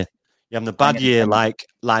 bad year. You're having a bad year, like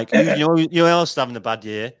who else is having a bad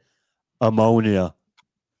year? Ammonia.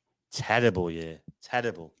 Terrible year.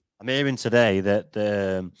 Terrible. I'm hearing today that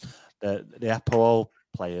the Apple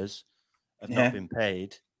players have not been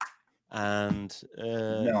paid, and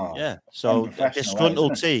so the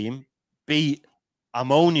disgruntled team beat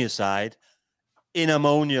Ammonia side in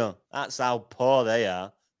Ammonia. That's how poor they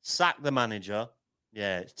are. Sack the manager.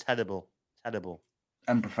 Yeah, it's terrible.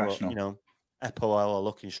 Unprofessional. But, Apple are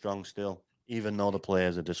looking strong still, even though the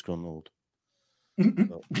players are disgruntled.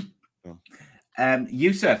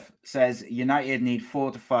 Yusuf says United need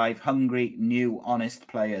 4 to 5 hungry, new, honest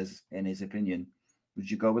players, in his opinion.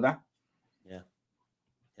 Would you go with that? Yeah.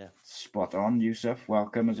 Spot on, Yusuf.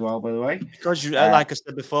 Welcome as well, by the way. Because, like I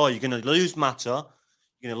said before, you're going to lose Mata,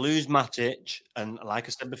 you're going to lose Matic, and like I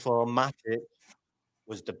said before, Matic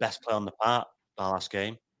was the best player on the park the last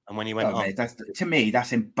game. And when he went on... Mate, to me,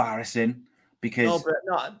 that's embarrassing. Because but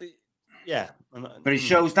it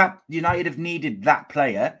shows that United have needed that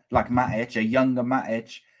player like Matic, a younger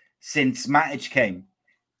Matic, since Matic came,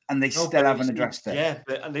 and they still haven't addressed it. Yeah,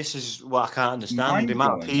 and this is what I can't understand: the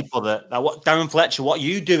amount of people that what Darren Fletcher, what are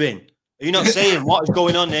you doing? Are you not saying what is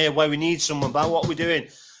going on here where we need someone? About what we're doing?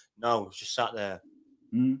 No, it's just sat there.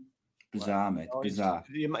 Bizarre, mate. Bizarre.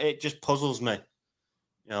 It just puzzles me.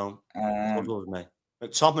 Puzzles me.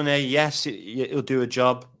 McTominay, yes, he'll do a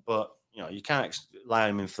job, but. You can't rely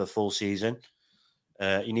on him for the full season.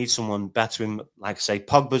 You need someone better. Like I say,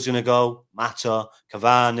 Pogba's going to go. Mata,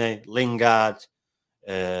 Cavani, Lingard.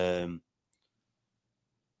 There's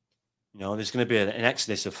going to be an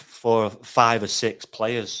exodus of 4, 5 or 6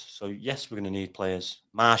 players. So, yes, we're going to need players.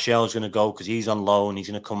 Martial's going to go because he's on loan. He's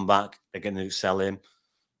going to come back. They're going to sell him.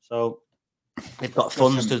 So, they've got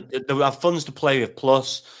funds they have funds to play with.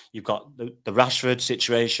 Plus, you've got the Rashford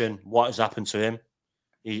situation. What has happened to him?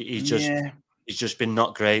 He's just been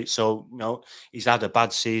not great. So, he's had a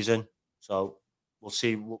bad season. So, we'll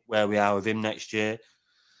see where we are with him next year.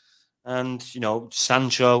 And,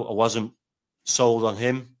 Sancho, I wasn't sold on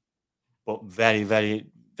him, but very,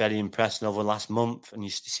 very, very impressed over the last month. And he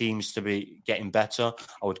seems to be getting better.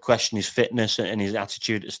 I would question his fitness and his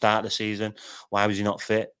attitude at the start of the season. Why was he not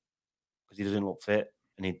fit? Because he doesn't look fit.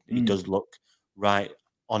 And he does look right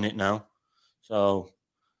on it now. So...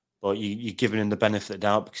 But you're giving him the benefit of the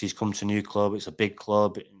doubt because he's come to a new club. It's a big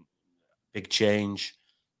club, big change.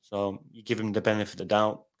 So you give him the benefit of the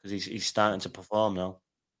doubt because he's starting to perform now.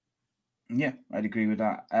 Yeah, I'd agree with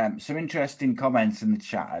that. Some interesting comments in the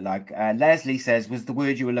chat. Like Leslie says, was the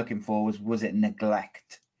word you were looking for, was it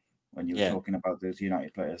neglect when you were talking about those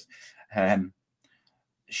United players?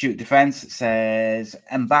 Shoot Defense says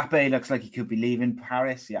Mbappe looks like he could be leaving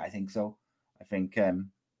Paris. Yeah, I think so. I think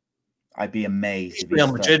I'd be amazed He's if he's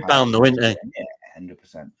Real Madrid bound, though, isn't he? Yeah,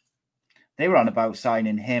 100%. They were on about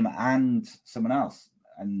signing him and someone else,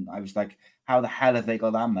 and I was like, "How the hell have they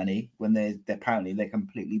got that money when they're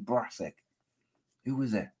completely brassic?" Who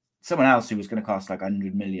was it? Someone else who was going to cost like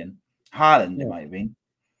 100 million. Haaland, it might have been.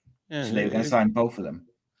 Yeah, so they were going to sign both of them.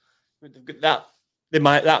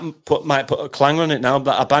 Might put a clanger on it now,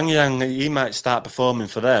 but Aubameyang, he might start performing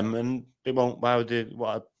for them, and they won't. Why would they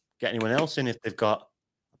want to get anyone else in if they've got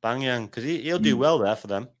Aubameyang? Because he'll do well there for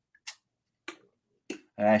them.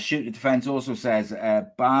 Shoot the Defense also says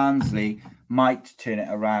Barnsley might turn it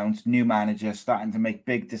around. New manager starting to make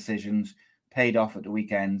big decisions. Paid off at the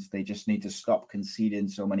weekends. They just need to stop conceding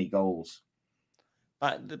so many goals.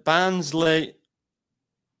 Barnsley,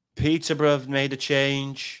 Peterborough have made a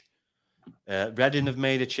change. Reading have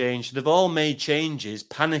made a change. They've all made changes,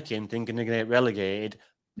 panicking, thinking they're going to get relegated,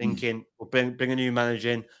 thinking we'll bring a new manager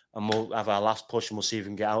in and we'll have our last push and we'll see if we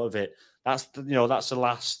can get out of it. That's the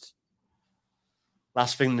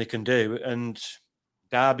last thing they can do. And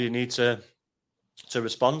Derby need to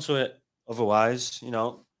respond to it. Otherwise,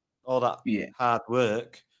 all that hard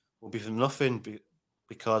work will be for nothing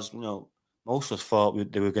because, most of us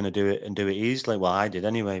thought they were going to do it and do it easily. Well, I did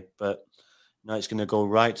anyway, but it's going to go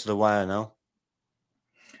right to the wire now.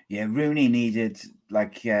 Yeah, Rooney needs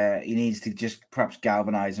to just perhaps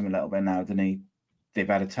galvanise him a little bit now, doesn't he? They've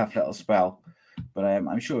had a tough little spell, but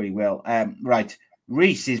I'm sure he will. Right,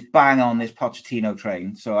 Reese is bang on this Pochettino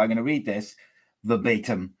train, so I'm going to read this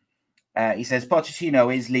verbatim. He says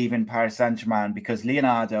Pochettino is leaving Paris Saint-Germain because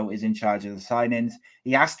Leonardo is in charge of the signings.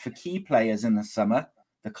 He asked for key players in the summer.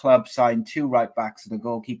 The club signed 2 right-backs and a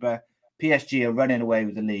goalkeeper. PSG are running away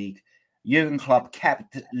with the league. Jurgen Klopp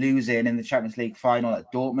kept losing in the Champions League final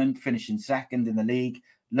at Dortmund, finishing second in the league.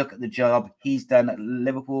 Look at the job he's done at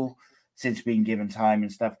Liverpool since being given time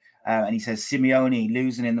and stuff. And he says Simeone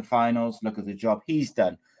losing in the finals. Look at the job he's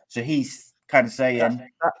done. So he's kind of saying,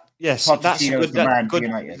 yes, that's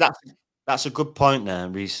a good point there.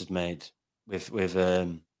 Reece has made with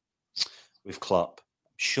Klopp.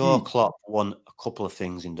 Sure, Klopp won a couple of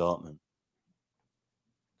things in Dortmund.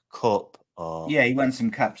 He won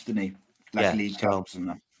some cups, didn't he? League cups and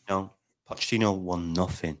that. No, Pochettino won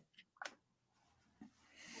nothing.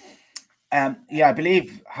 I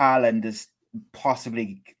believe Haaland is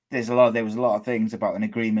possibly. There was a lot of things about an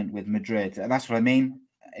agreement with Madrid, and that's what I mean.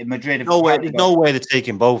 In Madrid, there's no way they're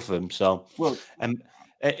taking both of them. So,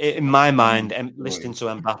 in my mind, and listening to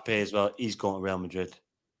Mbappe as well, he's going to Real Madrid,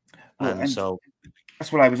 so.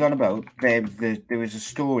 That's what I was on about. There was a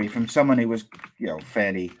story from someone who was,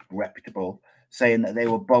 fairly reputable, saying that they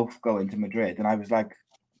were both going to Madrid, and I was like,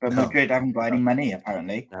 "But Madrid haven't got any money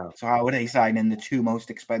apparently. No. So how are they signing the 2 most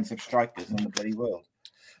expensive strikers in the bloody world?"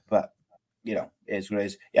 But it is what it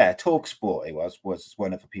is. Yeah, TalkSport it was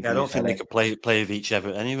one of the people. I don't think they could play with each other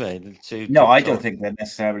anyway. I don't think they're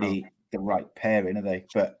necessarily the right pairing, are they?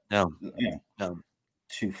 But no.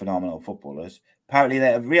 2 phenomenal footballers. Apparently,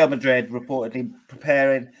 Real Madrid reportedly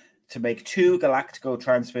preparing to make 2 Galactico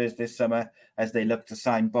transfers this summer as they look to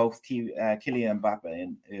sign both Kylian Mbappe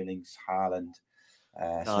and Erling Haaland.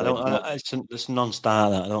 It's a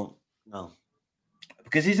non-starter. I don't know.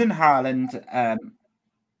 Because isn't Haaland,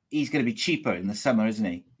 he's going to be cheaper in the summer, isn't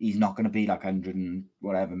he? He's not going to be like 100 and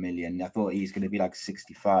whatever million. I thought he's going to be like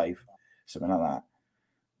 65, something like that.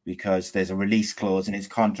 Because there's a release clause in his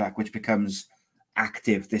contract, which becomes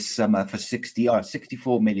active this summer for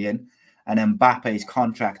 64 million, and Mbappe's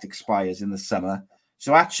contract expires in the summer.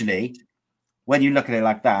 So actually, when you look at it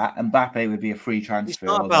like that, Mbappe would be a free transfer. It's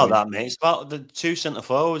not about that, mate. It's about the 2 centre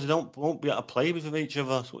forwards. They won't be able to play with each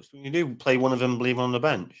other. So what you do? Play one of them, leave on the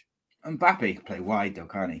bench. Mbappe can play wide though,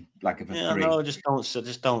 can't he? Like if a 3. No, I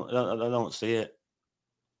don't see it.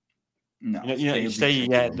 No, you say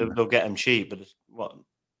they'll get him cheap, but what?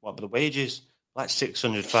 But the wages like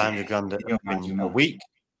 600, 500 grand a week.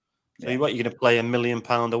 So you're going to play £1 million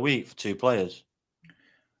a week for 2 players?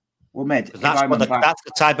 Well, mate, that's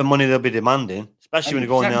the type of money they'll be demanding, especially when you're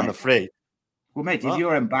going there on the free. Well, mate, if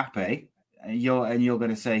you're Mbappe and you're going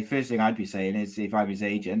to say, first thing I'd be saying is, if I was his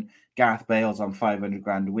agent, Gareth Bale's on 500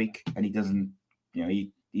 grand a week and he doesn't,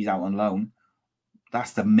 he's out on loan.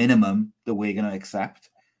 That's the minimum that we're going to accept,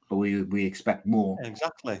 but we expect more.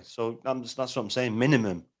 Exactly. So that's what I'm saying.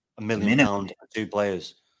 Minimum £1 million for 2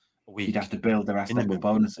 players a week. You'd have to build the rest of the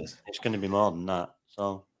bonuses. It's going to be more than that.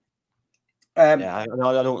 So, I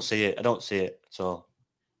don't see it. I don't see it at all.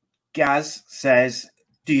 Gaz says,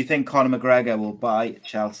 "Do you think Conor McGregor will buy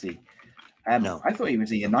Chelsea?" No. I thought he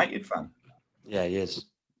was a United fan. Yeah, he is.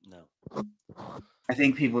 No. I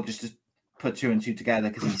think people just put two and two together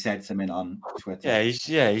because he said something on Twitter. He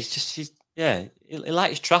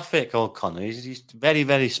likes traffic, old Connor. He's very,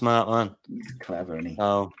 very smart man. He's clever, isn't he?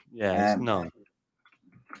 Oh, yeah,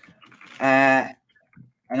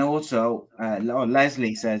 And also,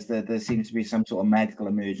 Leslie says that there seems to be some sort of medical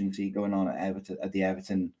emergency going on at the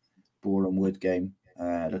Everton Boreham Wood game.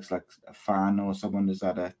 Looks like a fan or someone has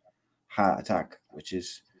had a heart attack, which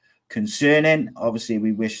is concerning. Obviously,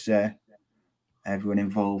 we wish everyone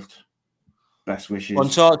involved best wishes. Want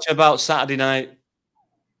to talk to you about Saturday night?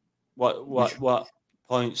 What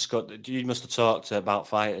points, Scott? You must have talked about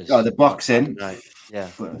fighters. Oh, the boxing. Yeah.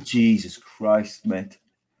 Jesus Christ, mate.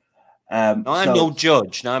 I'm no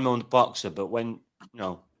judge. Now I'm no boxer, but when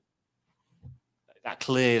that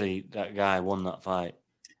guy won that fight.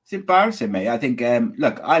 It's embarrassing, mate. I think.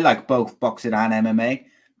 Look, I like both boxing and MMA,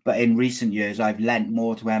 but in recent years, I've lent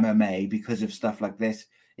more to MMA because of stuff like this.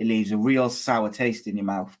 It leaves a real sour taste in your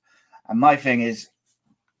mouth. And my thing is,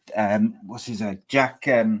 what's his name? Jack.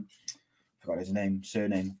 Forgot his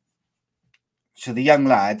surname. So the young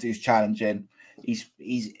lad who's challenging. This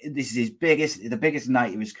is the biggest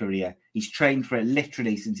night of his career. He's trained for it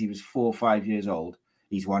literally since he was 4 or 5 years old.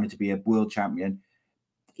 He's wanted to be a world champion.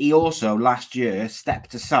 He also last year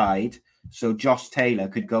stepped aside so Josh Taylor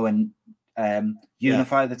could go and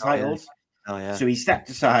unify the titles. Oh yeah. So he stepped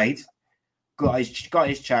aside, got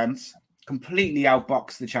his chance, completely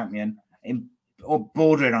outboxed the champion, or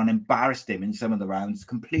bordering on embarrassed him in some of the rounds,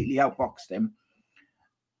 completely outboxed him,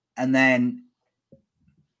 and then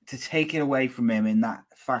to take it away from him in that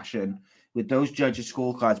fashion with those judges'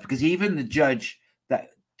 scorecards, because even the judge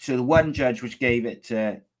the one judge which gave it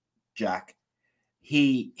to Jack,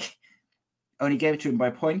 he only gave it to him by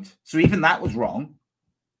a point. So even that was wrong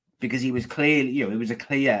because he was clearly, it was a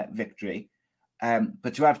clear victory.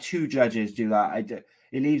 But to have two judges do that, it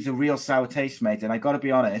leaves a real sour taste, mate. And I got to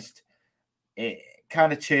be honest, it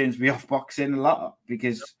kind of turns me off boxing a lot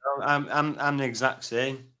because I'm the exact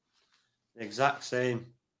same.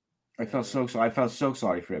 I felt so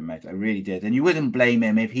sorry for him, mate. I really did. And you wouldn't blame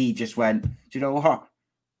him if he just went, do you know what?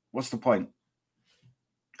 What's the point?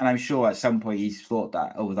 And I'm sure at some point he's thought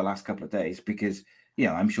that over the last couple of days because,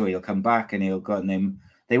 I'm sure he'll come back and he'll go and then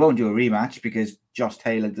they won't do a rematch because Josh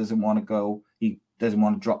Taylor doesn't want to go. He doesn't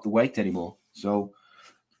want to drop the weight anymore. So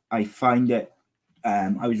I find it,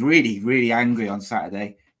 I was really, really angry on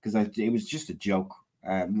Saturday because it was just a joke,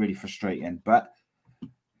 really frustrating. But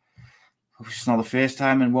it's not the first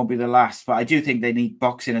time and won't be the last. But I do think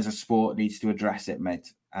boxing as a sport needs to address it,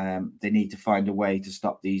 mate. They need to find a way to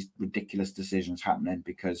stop these ridiculous decisions happening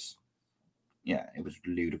because, it was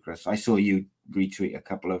ludicrous. I saw you retweet a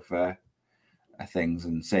couple of things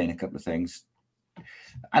and saying a couple of things.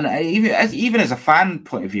 And even as a fan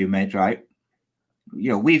point of view, mate, right?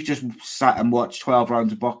 We've just sat and watched 12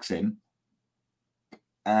 rounds of boxing,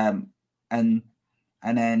 and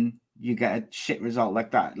then you get a shit result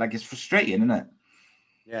like that. Like, it's frustrating, isn't it?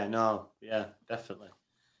 Yeah, no, yeah, definitely.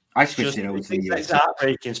 I switched it over to the US. It's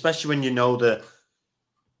heartbreaking, especially when you know the.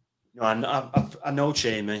 I know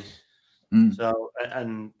Jamie, so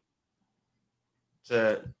and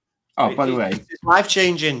to. Oh, by the way, it's life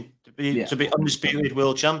changing to be undisputed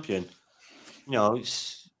world champion.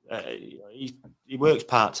 It's he works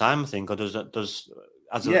part time, I think, or does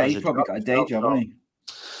as a he's probably got a day job, hasn't he?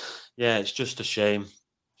 Yeah, it's just a shame.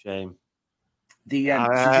 I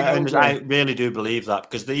really do believe that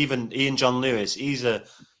because even Ian John Lewis, he's been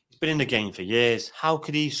in the game for years. How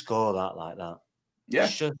could he score that like that? Yeah,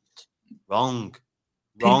 it's just wrong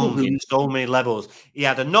in so many levels. He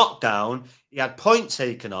had a knockdown, he had points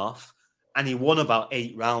taken off, and he won about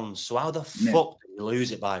 8 rounds. So how the fuck did he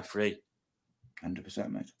lose it by 3?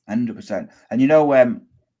 100%, mate. 100%. And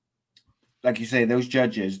like you say, those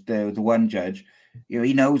judges, the one judge,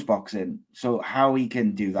 he knows boxing. So how he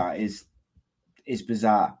can do that is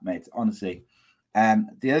bizarre, mate, honestly.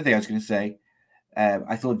 The other thing I was going to say,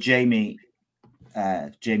 I thought Jamie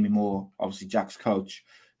Moore, obviously Jack's coach,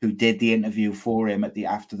 who did the interview for him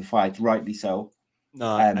after the fight, rightly so.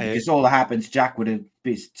 No, because all that happens, Jack would have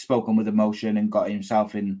spoken with emotion and got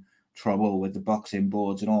himself in trouble with the boxing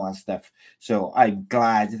boards and all that stuff. So I'm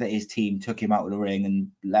glad that his team took him out of the ring and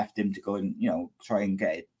left him to go and try and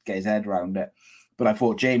get his head around it. But I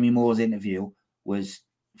thought Jamie Moore's interview was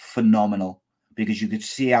phenomenal because you could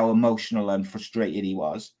see how emotional and frustrated he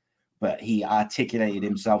was, but he articulated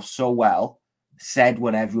himself so well, said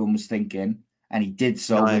what everyone was thinking, and he did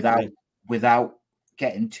so without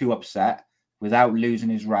getting too upset, without losing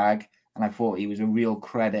his rag. And I thought he was a real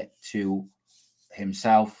credit to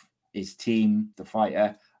himself, his team, the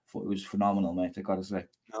fighter. I thought it was phenomenal, mate. I got to say.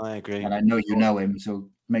 No, I agree. And I know you know him, so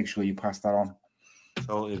make sure you pass that on.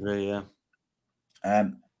 Totally agree, yeah.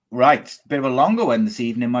 Right, bit of a longer one this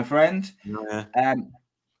evening, my friend. Yeah.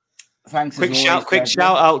 Thanks. Quick as always,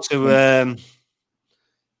 shout out to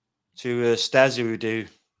Stez, who we do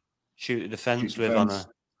shoot the defence with on a.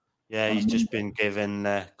 Yeah, he's just been given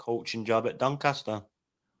a coaching job at Doncaster.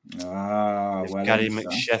 With Gary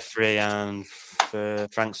McSheffrey and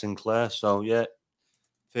Frank Sinclair. So yeah,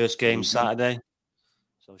 first game Saturday.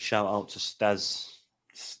 So shout out to Stez.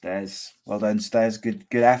 Well done, Stez.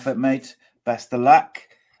 Good effort, mate. Best of luck.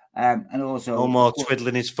 And also, no more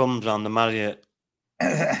twiddling his thumbs on the Marriott.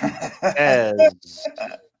 Yes.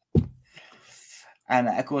 And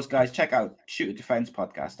of course, guys, check out Shoot a Defence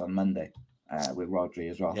podcast on Monday with Rodri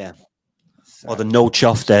as well. Yeah. Or the No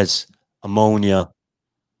Choftes Ammonia.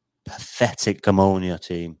 Pathetic ammonia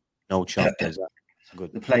team. No Choftes.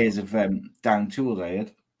 Good. The players have down tools, I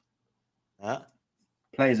heard. Huh?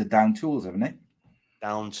 Players are down tools, haven't they?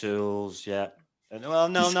 Down tools, yeah. Well,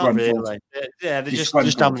 no, not really. Yeah, they're just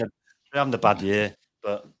having a bad year.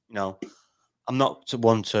 But, you know, I'm not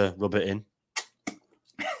one to rub it in.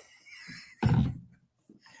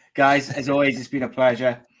 Guys, as always, it's been a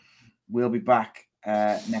pleasure. We'll be back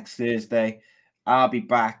next Thursday. I'll be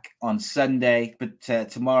back on Sunday, but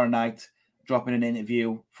tomorrow night, dropping an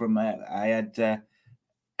interview from I had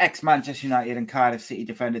ex-Manchester United and Cardiff City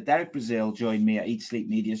defender Derek Brazil join me at Eat Sleep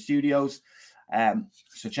Media Studios.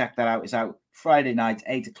 So check that out. It's out Friday night,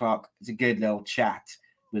 8 o'clock. It's a good little chat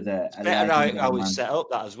with a better how it's set up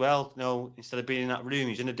that as well. No, instead of being in that room,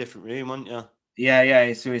 he's in a different room, aren't you?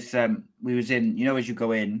 Yeah. So it's we was in, you know, as you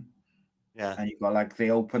go in, yeah, and you've got like the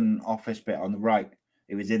open office bit on the right.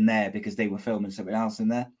 It was in there because they were filming something else in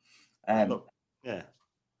there. Yeah,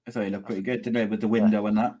 I thought it looked pretty good, didn't it, with the window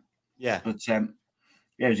and that? Yeah, but yeah,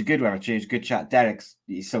 it was a good one. Actually, it was a good chat.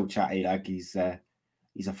 He's so chatty, like he's a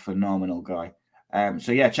phenomenal guy.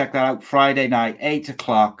 So yeah, check that out Friday night, 8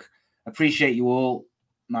 o'clock. Appreciate you all.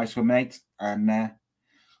 Nice one, mate. And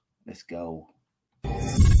let's go.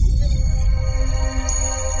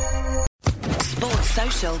 Sports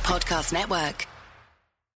Social Podcast Network.